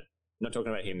not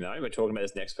talking about him though. We're talking about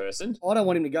this next person. I don't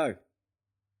want him to go.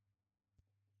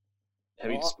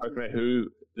 Have you spoken about who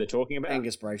they're talking about?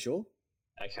 Angus Brayshaw.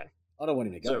 Okay. I don't want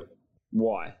him to go. So,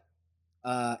 why?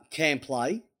 Can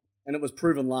play, and it was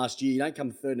proven last year. You don't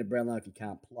come third in a Brownlow if you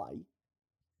can't play.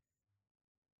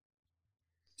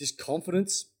 just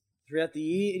confidence throughout the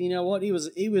year. And you know what? He was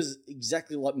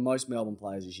exactly like most Melbourne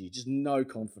players this year. Just no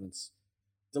confidence.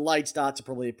 Delayed start to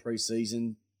probably a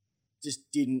pre-season.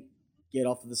 Just didn't get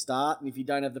off to the start. And if you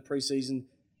don't have the pre-season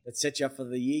that sets you up for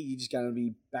the year, you're just going to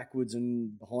be backwards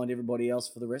and behind everybody else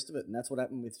for the rest of it. And that's what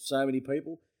happened with so many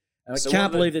people. And I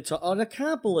can't believe I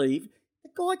can't believe the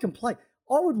guy can play.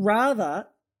 I would rather,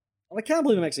 and I can't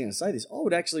believe I'm actually going to say this, I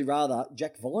would actually rather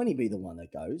Jack Viney be the one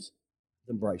that goes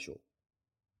than Brayshaw.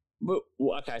 But,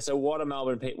 okay, so what are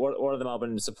what are the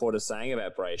Melbourne supporters saying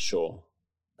about Brayshaw?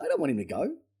 They don't want him to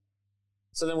go.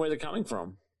 So then where's it coming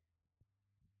from?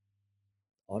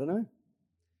 I don't know.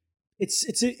 It's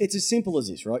as simple as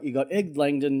this, right? You got Ed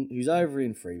Langdon, who's over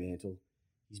in Fremantle.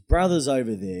 His brother's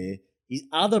over there. His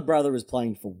other brother is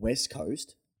playing for West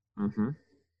Coast. Mm-hmm.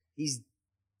 His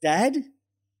dad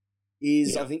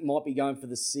is, I think, might be going for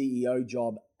the CEO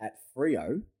job at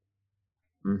Freo.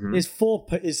 Mm-hmm.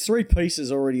 There's 3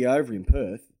 pieces already over in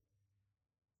Perth.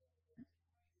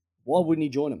 Why wouldn't he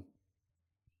join them?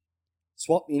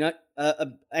 Swap,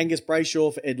 Angus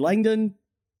Brayshaw for Ed Langdon.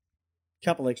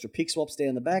 Couple extra pick swaps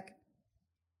down the back.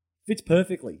 Fits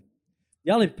perfectly.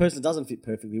 The only person that doesn't fit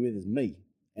perfectly with is me,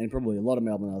 and probably a lot of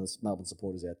Melbourne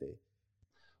supporters out there.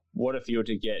 What if you were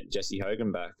to get Jesse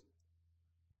Hogan back?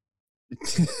 You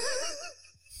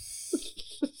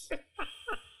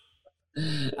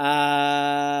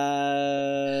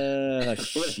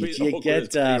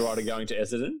get Paddy Ryder going to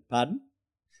Essendon. Pardon?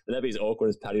 Would that be as awkward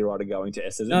as Paddy Ryder going to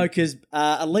Essendon? No, because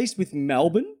at least with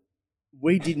Melbourne,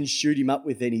 we didn't shoot him up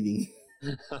with anything.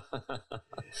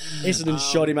 Essendon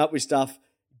shot him up with stuff,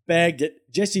 bagged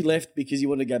it. Jesse left because he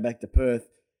wanted to go back to Perth.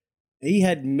 He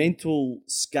had mental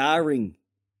scarring,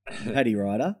 Paddy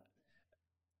Ryder.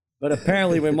 But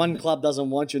apparently when one club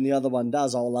doesn't want you and the other one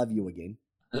does, I'll love you again.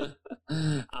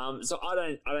 So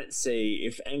I don't see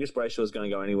if Angus Brayshaw is going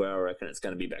to go anywhere. I reckon it's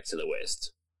going to be back to the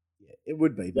West. Yeah, it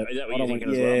would be. But is that what you're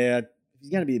thinking as well? Yeah,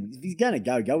 if he's going to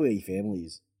go where your family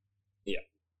is. Yeah.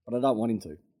 But I don't want him to.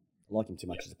 I like him too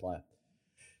much as a player.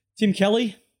 Tim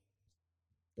Kelly,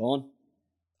 gone.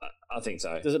 I think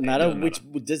so. Does it matter?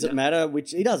 Does it matter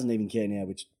which? He doesn't even care now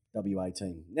which WA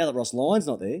team. Now that Ross Lyon's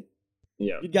not there,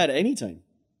 you'd go to any team.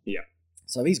 Yeah.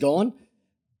 So he's gone.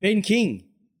 Ben King.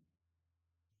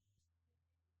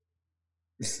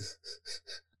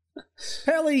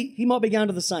 Apparently, he might be going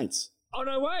to the Saints. Oh,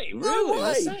 no way. Really? No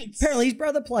way. The Saints? Apparently, his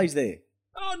brother plays there.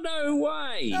 Oh, no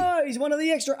way. No, he's one of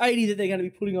the extra 80 that they're going to be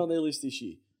putting on their list this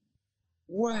year.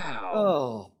 Wow.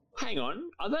 Oh. Hang on.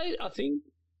 Are they,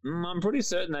 I'm pretty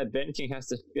certain that Ben King has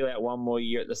to fill out one more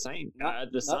year at the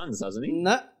Suns, doesn't he?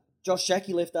 No. Josh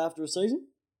Jackie left after a season.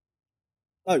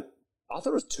 Oh. I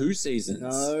thought it was 2 seasons.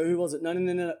 No, who was it?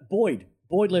 No. Boyd.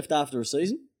 Boyd left after a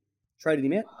season. Traded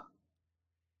him out.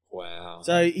 Wow.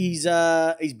 So his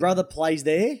brother plays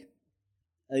there.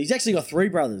 He's actually got 3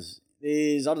 brothers.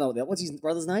 I don't know what's his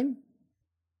brother's name?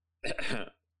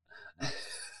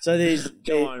 So there's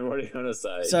Go on, what are you gonna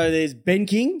say? So there's Ben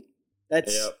King.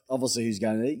 That's obviously who's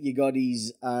going there. You got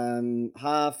his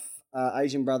half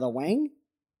Asian brother Wang.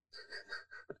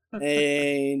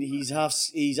 And his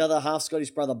other half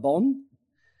Scottish brother Bon.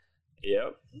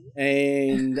 Yep.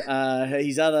 And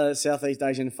his other Southeast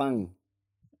Asian Fung.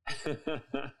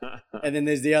 And then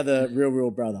there's the other real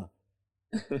brother.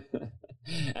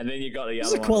 And then you got the other one. This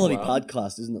is a quality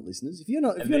podcast, isn't it, listeners? If you're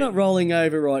not rolling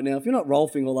over right now, if you're not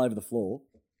rolfing all over the floor,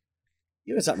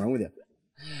 you got something wrong with you.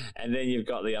 And then you've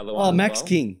got the other one. Oh, Max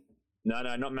King. No,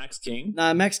 not Max King.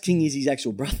 No, Max King is his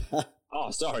actual brother.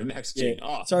 Oh, sorry, Max King. Yeah.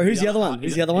 Oh, sorry, who's the other one?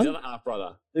 Who's the other one? His other half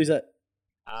brother. Who's that?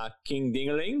 King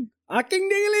Dingaling. King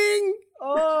Dingaling.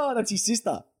 Oh, that's his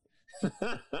sister.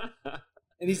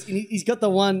 And he's got the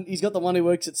one. He's got the one who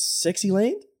works at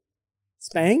Sexyland.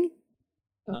 Spang.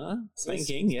 Spang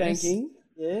King. Yes. Spang King.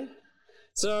 Yeah.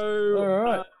 So, all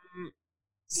right.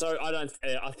 So I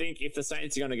think if the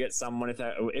Saints are going to get someone, if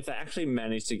they actually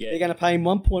manage to get, they're going to pay him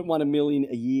 $1.1 million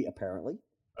a year, apparently.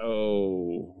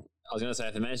 Oh, I was going to say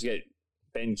if they manage to get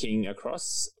Ben King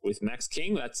across with Max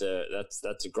King, that's a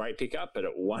great pickup. But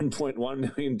at $1.1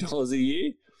 million a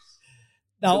year.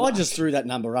 No, I just threw that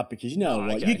number up because you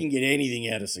okay. You can get anything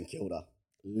out of St Kilda,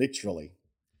 literally.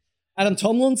 Adam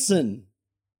Tomlinson,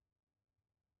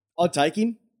 I'd take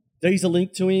him. D's a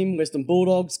link to him. Western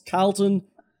Bulldogs, Carlton.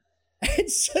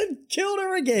 And St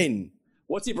Kilda again.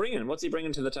 What's he bringing? What's he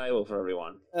bringing to the table for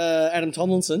everyone? Adam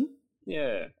Tomlinson.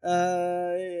 Yeah.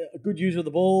 A good user of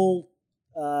the ball.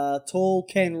 Tall,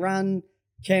 can run,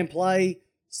 can play.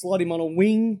 Slide him on a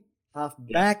wing, half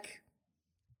back.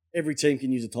 Every team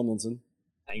can use a Tomlinson.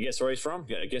 And guess where he's from?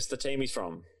 Guess the team he's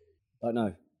from. Don't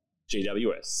know.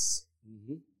 GWS.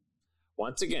 Mm-hmm.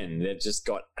 Once again, they've just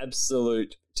got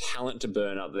absolute talent to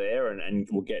burn up there, and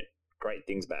we'll get great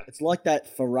things back. It's like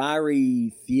that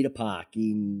Ferrari theatre park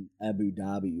in Abu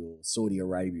Dhabi or Saudi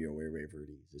Arabia or wherever it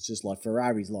is. It's just like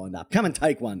Ferraris lined up. Come and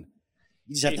take one.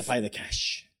 You just have to pay the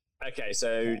cash. Okay,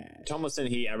 so Tomlinson,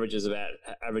 he averages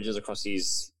across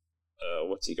his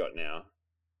what's he got now?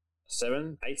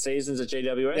 7, 8 seasons at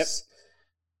GWS. Yep.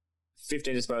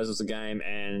 15 disposals a game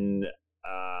and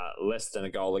less than a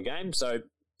goal a game. So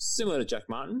similar to Jack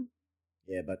Martin.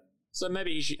 Yeah, but so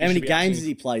maybe he should. How many games has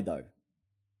he played though?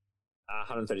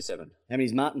 137. How many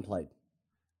has Martin played?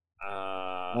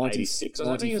 86 or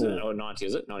something, isn't it? Or 90,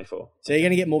 is it? 94. So you're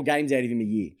going to get more games out of him a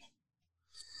year.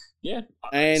 Yeah.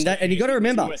 And you got to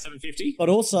remember, 750. but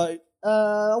also,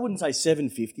 I wouldn't say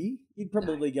 750. You'd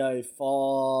probably go 5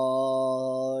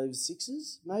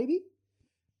 6s, maybe.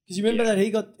 Because you remember that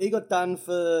he got done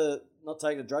for not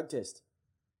taking a drug test.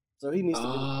 So he missed a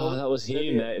bit. Oh, that was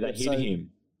him. That hit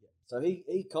him. So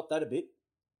he copped that a bit.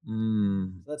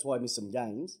 Mm. So that's why he missed some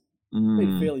games.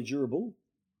 Been fairly durable.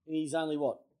 And he's only,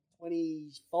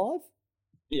 25?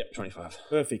 Yeah, 25.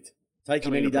 Perfect. Take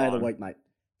him any day of the week, mate.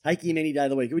 Take him any day of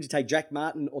the week. Would you take Jack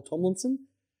Martin or Tomlinson?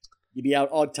 You'd be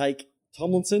able. I'd take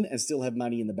Tomlinson and still have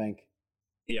money in the bank.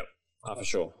 Yep, for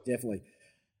sure. Definitely.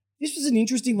 This was an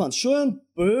interesting one. Sean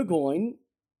Burgoyne,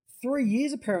 3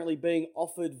 years apparently being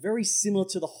offered very similar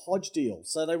to the Hodge deal.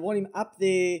 So they want him up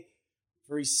there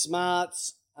for his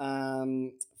smarts,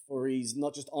 for his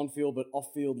not just on-field but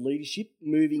off-field leadership,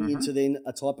 moving into then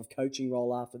a type of coaching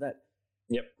role after that.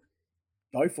 Yep.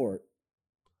 Go for it.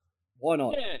 Why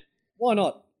not? Yeah. Why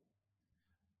not?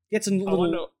 Gets a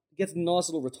nice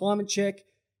little retirement check.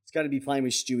 He's going to be playing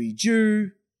with Stewie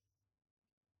Jew.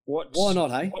 Why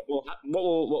not, hey? What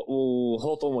will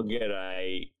Hawthorn will get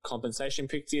a compensation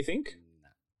pick, do you think?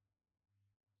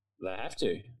 No. They have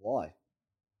to. Why?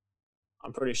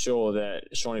 I'm pretty sure that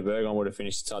Shawnee Burgoyne would have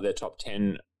finished inside their top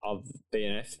 10 of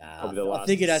BNF. I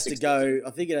think it has to go. I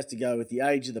think it has to go with the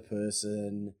age of the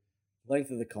person,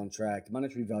 length of the contract,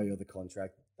 monetary value of the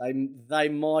contract. They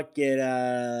might get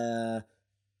a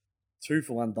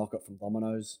 2-for-1 docket from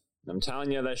Domino's. I'm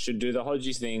telling you, they should do the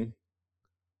Hodgie thing.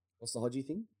 What's the Hodgie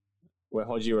thing? Where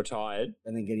Hodgie retired.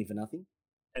 And then get him for nothing?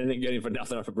 And then get him for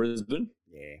nothing off of Brisbane.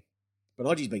 Yeah. But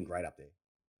Hodgie's been great up there.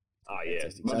 Oh, yeah.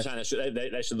 I'm saying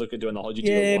they should look at doing the Hodgie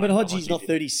deal. Yeah, but Hodgie's not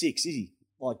 36, is he?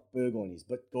 Like Burgoyne is.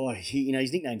 But, boy,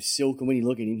 his nickname's Silk, and when you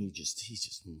look at him, he's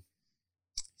just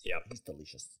Yep. He's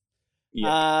delicious.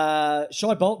 Yep.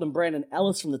 Shai Bolton and Brandon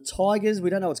Ellis from the Tigers. We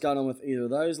don't know what's going on with either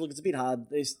of those. Look, it's a bit hard.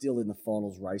 They're still in the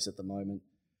finals race at the moment.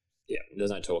 Yeah,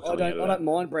 there's no talk. I don't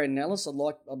mind Brandon Ellis.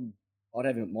 I'd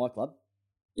have him at my club.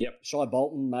 Yep. Shai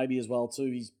Bolton maybe as well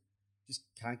too. He's just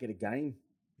can't get a game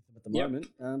at the moment.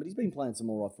 But he's been playing some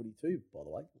all right footy too, by the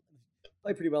way.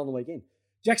 Played pretty well on the weekend.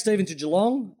 Jack Stevens to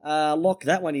Geelong. Lock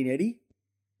that one in, Eddie.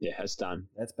 Yeah, it's done.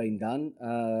 That's been done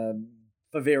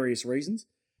for various reasons.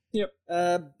 Yep.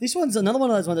 This one's another one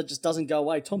of those ones that just doesn't go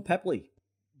away. Tom Papley.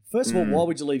 First of all, why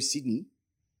would you leave Sydney?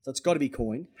 So it's got to be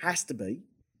Coyne. Has to be.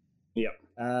 Yep.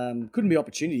 Couldn't be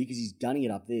opportunity because he's gunning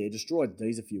it up there. Destroyed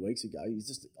D's a few weeks ago. He's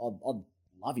just, I'd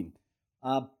love him.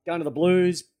 Going to the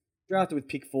Blues, drafted with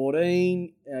pick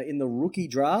 14 in the rookie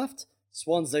draft.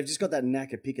 Swans, they've just got that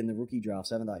knack of picking the rookie drafts,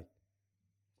 haven't they?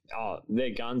 Oh,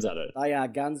 they're guns at it. They are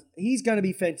guns. He's going to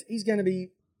be He's going to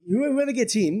be, whoever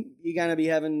gets him, you're going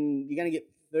to get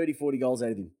 30, 40 goals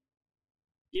out of him.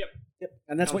 Yep.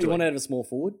 And that's what you want out of a small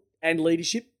forward. And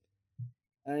leadership.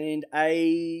 And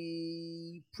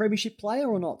a premiership player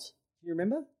or not? Do you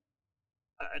remember?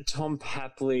 Tom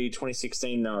Papley,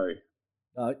 2016, no.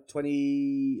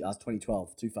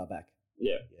 2012, too far back.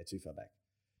 Yeah. Yeah, too far back.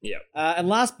 Yeah. And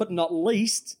last but not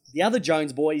least, the other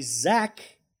Jones boy,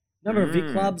 Zach, number of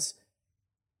Vic clubs.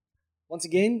 Once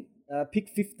again, pick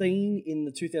 15 in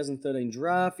the 2013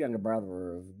 draft, younger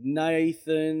brother of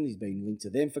Nathan. He's been linked to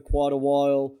them for quite a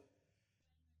while.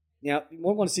 Now, you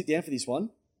might want to sit down for this one.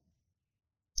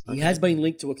 He has been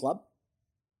linked to a club.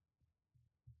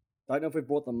 Don't know if we've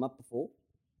brought them up before.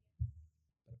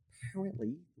 But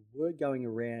apparently, the word going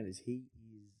around is he is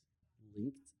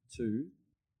linked to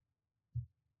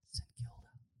St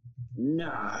Kilda.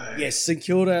 No. Yes, St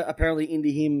Kilda apparently into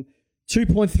him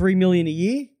 $2.3 million a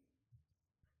year.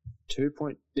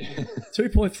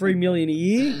 2.3 million a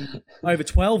year over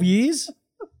 12 years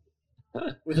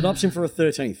with an option for a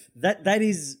 13th. That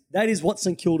is what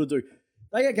St Kilda do.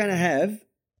 They are going to have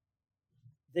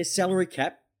their salary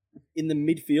cap in the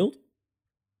midfield.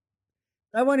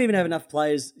 They won't even have enough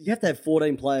players. You have to have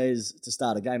 14 players to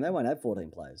start a game. They won't have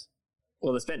 14 players.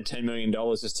 Well, they spent $10 million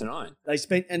just tonight. They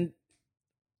spent and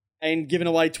given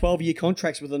away 12-year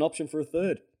contracts with an option for a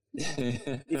third.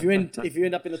 If you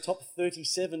end up in the top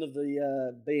 37 of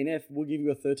the BNF, we'll give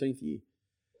you a 13th year.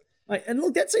 Mate, and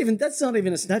look, that's not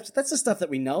even a snapshot. That's the stuff that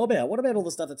we know about. What about all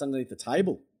the stuff that's underneath the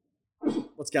table?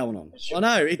 What's going on? Sure. I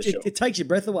know it takes your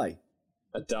breath away.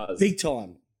 It does. Big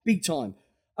time.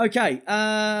 Okay,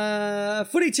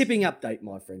 footy tipping update,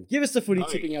 my friend. Give us the footy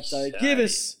tipping update. Give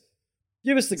us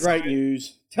the great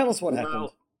news. Tell us what happened.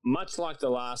 Much like the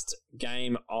last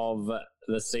game of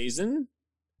the season,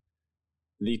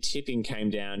 the tipping came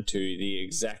down to the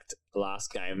exact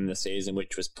last game of the season,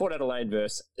 which was Port Adelaide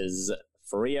versus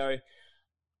Freo.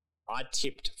 I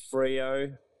tipped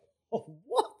Freo. Oh,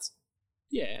 what?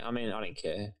 Yeah, I mean, I didn't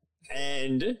care.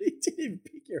 And You didn't even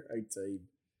pick your own team.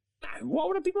 no, what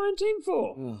would I pick my own team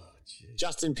for? Oh, jeez.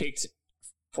 Justin picked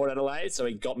Port Adelaide, so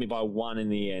he got me by 1 in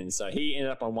the end. So he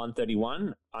ended up on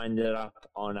 131. I ended up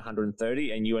on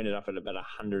 130, and you ended up at about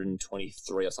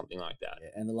 123 or something like that. Yeah,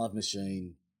 and the Love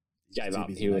Machine Gave up.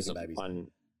 He was on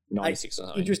 96 or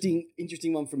something.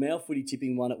 Interesting one from our footy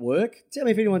tipping one at work. Tell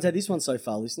me if anyone's had this one so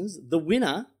far, listeners. The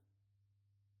winner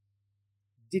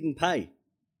didn't pay.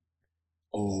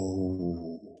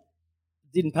 Oh.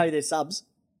 Didn't pay their subs.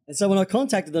 And so when I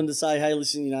contacted them to say, hey,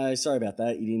 listen, sorry about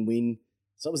that, you didn't win.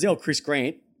 So it was the old Chris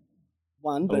Grant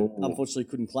won, but unfortunately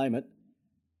couldn't claim it.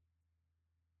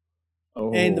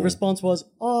 Oh. And the response was,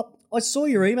 I saw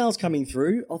your emails coming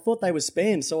through. I thought they were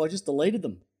spam, so I just deleted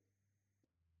them.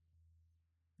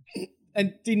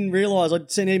 And didn't realise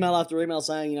I'd sent email after email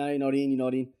saying, you're not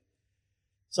in.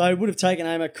 So I would have taken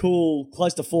home a cool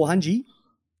close to 400,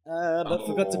 but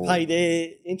forgot to pay their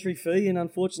entry fee and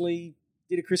unfortunately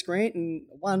did a Chris Grant and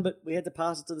won, but we had to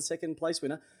pass it to the second place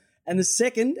winner. And the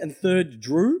second and third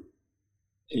drew.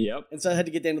 Yep. And so I had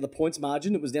to get down to the points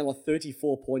margin. It was down like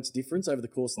 34 points difference over the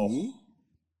course of the year.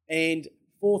 And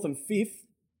fourth and fifth,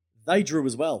 they drew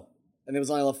as well. And there was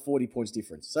only like 40 points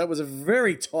difference. So it was a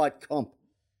very tight comp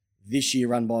this year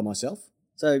run by myself.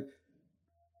 So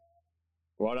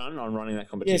right on running that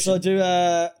competition. yes, I do.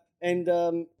 And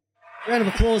round of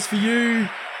applause for you,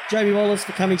 Jamie Wallace,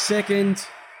 for coming second.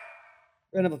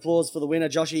 Round of applause for the winner,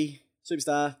 Joshy,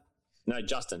 superstar. No,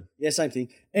 Justin. Yeah, same thing.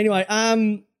 Anyway,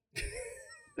 I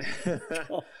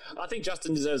think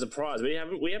Justin deserves a prize. We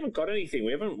haven't got anything.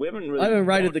 We haven't really. I haven't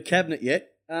rated the cabinet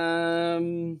yet.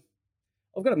 I've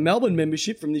got a Melbourne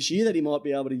membership from this year that he might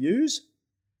be able to use.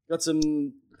 Got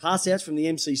some pass outs from the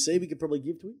MCC we could probably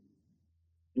give to him.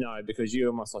 No, because you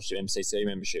almost lost your MCC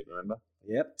membership, remember?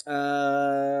 Yep.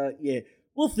 Yeah.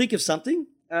 We'll think of something.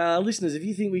 Listeners, if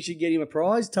you think we should get him a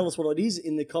prize, tell us what it is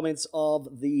in the comments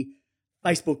of the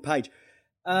Facebook page.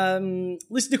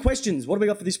 Listen to questions. What have we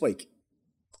got for this week?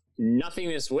 Nothing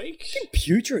this week.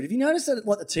 Putrid. Have you noticed that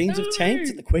the teams have tanked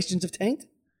and the questions have tanked?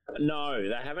 No,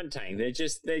 they haven't tanked.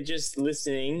 They're just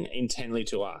listening intently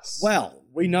to us. Well,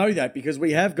 we know that because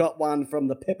we have got one from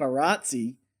the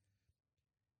Paparazzi.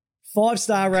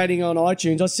 5-star rating on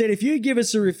iTunes. I said, if you give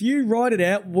us a review, write it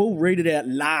out, we'll read it out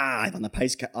live on the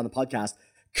podcast.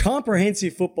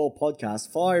 Comprehensive football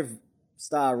podcast,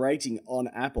 5-star rating on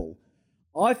Apple.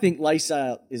 I think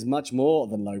Lisa is much more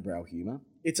than lowbrow humour.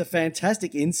 It's a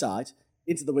fantastic insight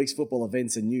into the week's football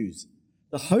events and news.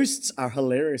 The hosts are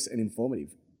hilarious and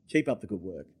informative. Keep up the good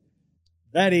work.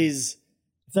 That is,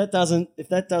 if that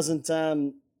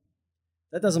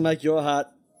doesn't make your heart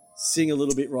sing a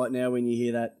little bit right now when you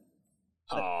hear that.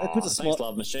 That puts a smile. Thanks,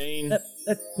 Love Machine.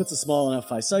 That puts a smile on our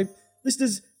face. So,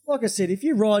 listeners, like I said, if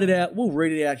you write it out, we'll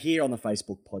read it out here on the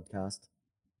Facebook podcast.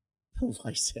 The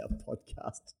Lace Out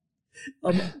podcast.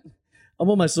 I'm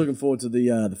almost looking forward to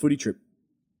the footy trip.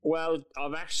 Well,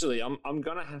 I'm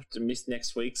gonna have to miss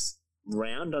next week's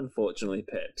round, unfortunately,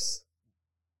 Peps.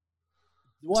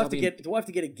 Do I have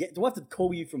to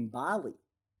call you from Bali?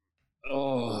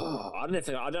 Oh, I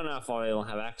don't know if I'll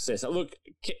have access. Look,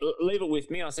 leave it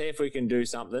with me. I'll see if we can do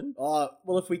something. Well,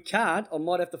 if we can't, I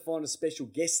might have to find a special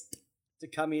guest to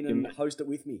come in and host it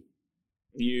with me.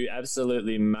 You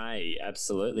absolutely may.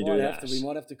 Absolutely do that. We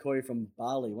might have to call you from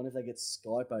Bali. What if they get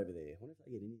Skype over there? What if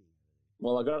they get anything?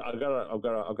 Well, I've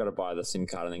got to buy the SIM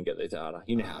card and then get the data.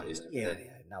 You know how it is. Yeah,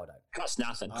 no, I don't. Costs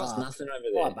nothing over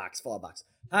there. $5.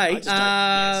 Hey,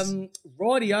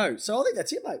 rightio. So I think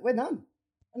that's it, mate. We're done.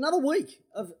 Another week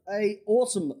of a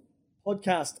awesome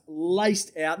podcast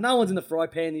laced out. No one's in the fry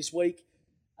pan this week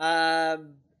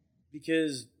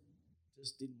because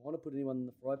just didn't want to put anyone in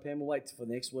the fry pan. We'll wait for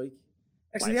next week.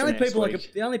 Actually, the only people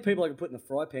I can put in the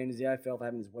fry pan is the AFL for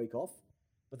having this week off.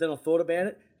 But then I thought about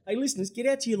it. Hey, listeners, get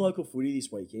out to your local footy this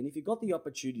weekend. If you've got the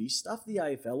opportunity, stuff the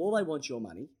AFL. All they want your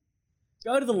money.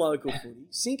 Go to the local footy,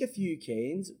 sink a few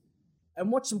cans,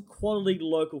 and watch some quality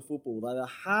local football. They're the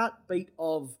heartbeat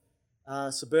of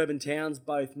suburban towns,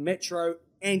 both metro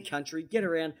and country. Get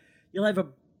around. You'll have a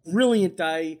brilliant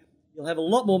day. You'll have a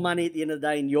lot more money at the end of the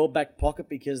day in your back pocket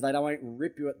because they don't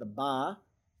rip you at the bar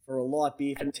for a light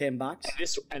beer for $10.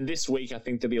 And this week, I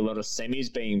think there'll be a lot of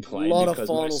semis being played. A lot of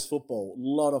finals football. A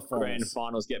lot of finals. Grand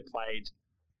finals get played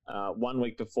 1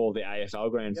 week before the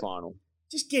AFL Grand Final.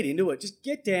 Just get into it. Just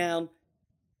get down.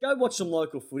 Go watch some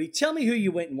local footy. Tell me who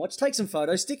you went and watched. Take some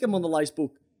photos. Stick them on the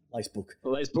Lacebook.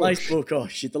 Lacebook. Oh,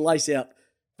 shit. The Lace Out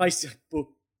Facebook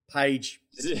page.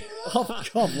 Oh,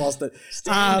 I've lost it.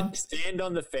 Stand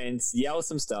on the fence. Yell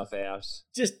some stuff out.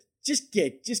 Just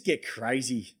get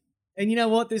crazy. And you know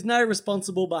what? There's no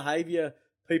responsible behaviour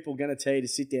people going to tell you to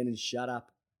sit down and shut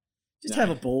up. Just have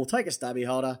a ball. Take a stubby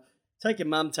holder. Take your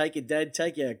mum. Take your dad.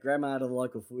 Take your grandma to the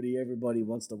local footy. Everybody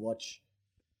wants to watch.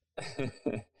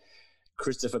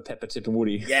 Christopher, Pepper, Tip and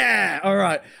Woody. Yeah. All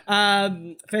right.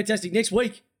 Fantastic. Next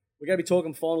week, we're going to be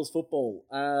talking finals football.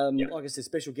 Like I said,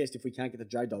 special guest if we can't get the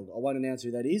J-Dog. I won't announce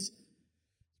who that is.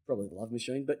 Probably the Love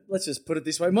Machine, but let's just put it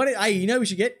this way. Hey, you know we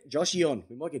should get Joshy on.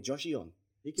 We might get Joshy on.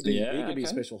 He could be a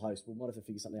special host. We might have to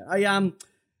figure something out. Hey,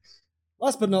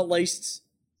 last but not least,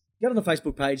 get on the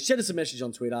Facebook page, send us a message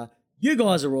on Twitter. You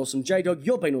guys are awesome. J-Dog,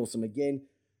 you've been awesome again.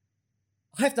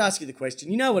 I have to ask you the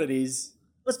question. You know what it is.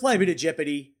 Let's play a bit of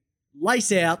Jeopardy.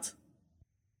 Lace out.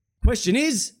 Question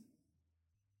is,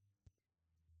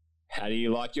 how do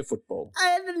you like your football?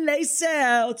 And lace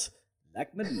out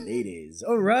like my ladies.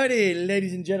 Alrighty,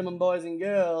 ladies and gentlemen, boys and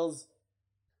girls.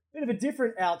 Bit of a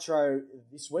different outro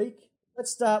this week.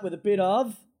 Let's start with a bit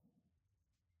of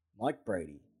Mike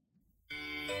Brady.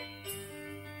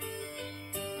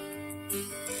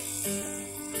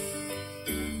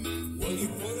 Well, you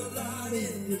put a lot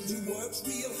in, you worked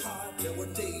real hard. There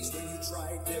were days when you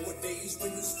tried, there were days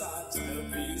when you started trying to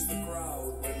please the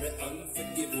crowd when they're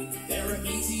unforgiving. There are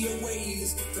easier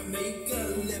ways to make a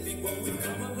living. Well, we've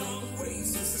come a long way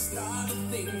since the start of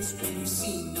things. When we've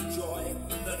seen the joy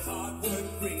that hard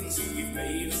work brings. You've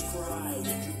made us cry,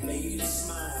 you've made us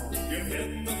smile. You've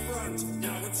hit the front,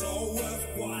 now it's all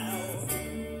worthwhile.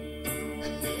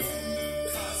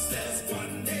 'Cause there's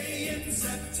one day in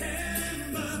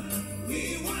September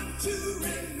we want to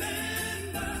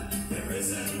remember. There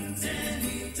isn't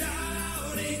any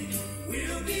doubting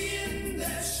we'll be in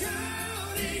there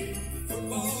shouting.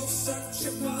 Football's such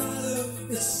a part of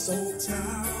this old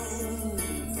town,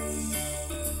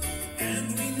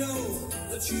 and we know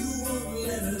that you won't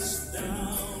let us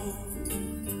down.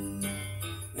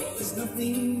 Well, there's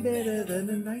nothing better than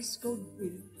a nice cold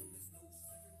beer.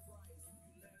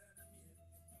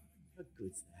 How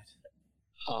good's that?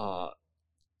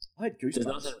 I had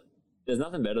goosebumps. There's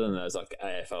nothing better than those like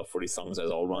AFL footy songs,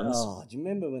 those old ones. Oh, do you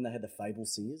remember when they had the Fable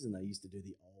singers and they used to do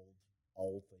the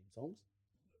old theme songs?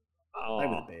 They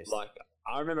were the best. Like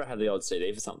I remember I had the old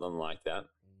CD for something like that.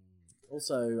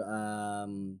 Also,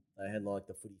 they had like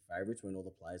the footy favourites when all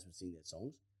the players would sing their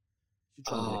songs. Should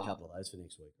try and get a couple of those for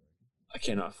next week. I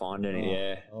cannot find any.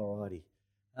 Yeah. Alrighty.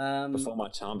 Before my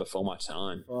time.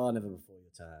 Oh, never before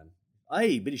your time.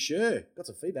 Hey, bit of sure. Got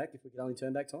some feedback if we could only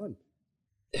turn back time.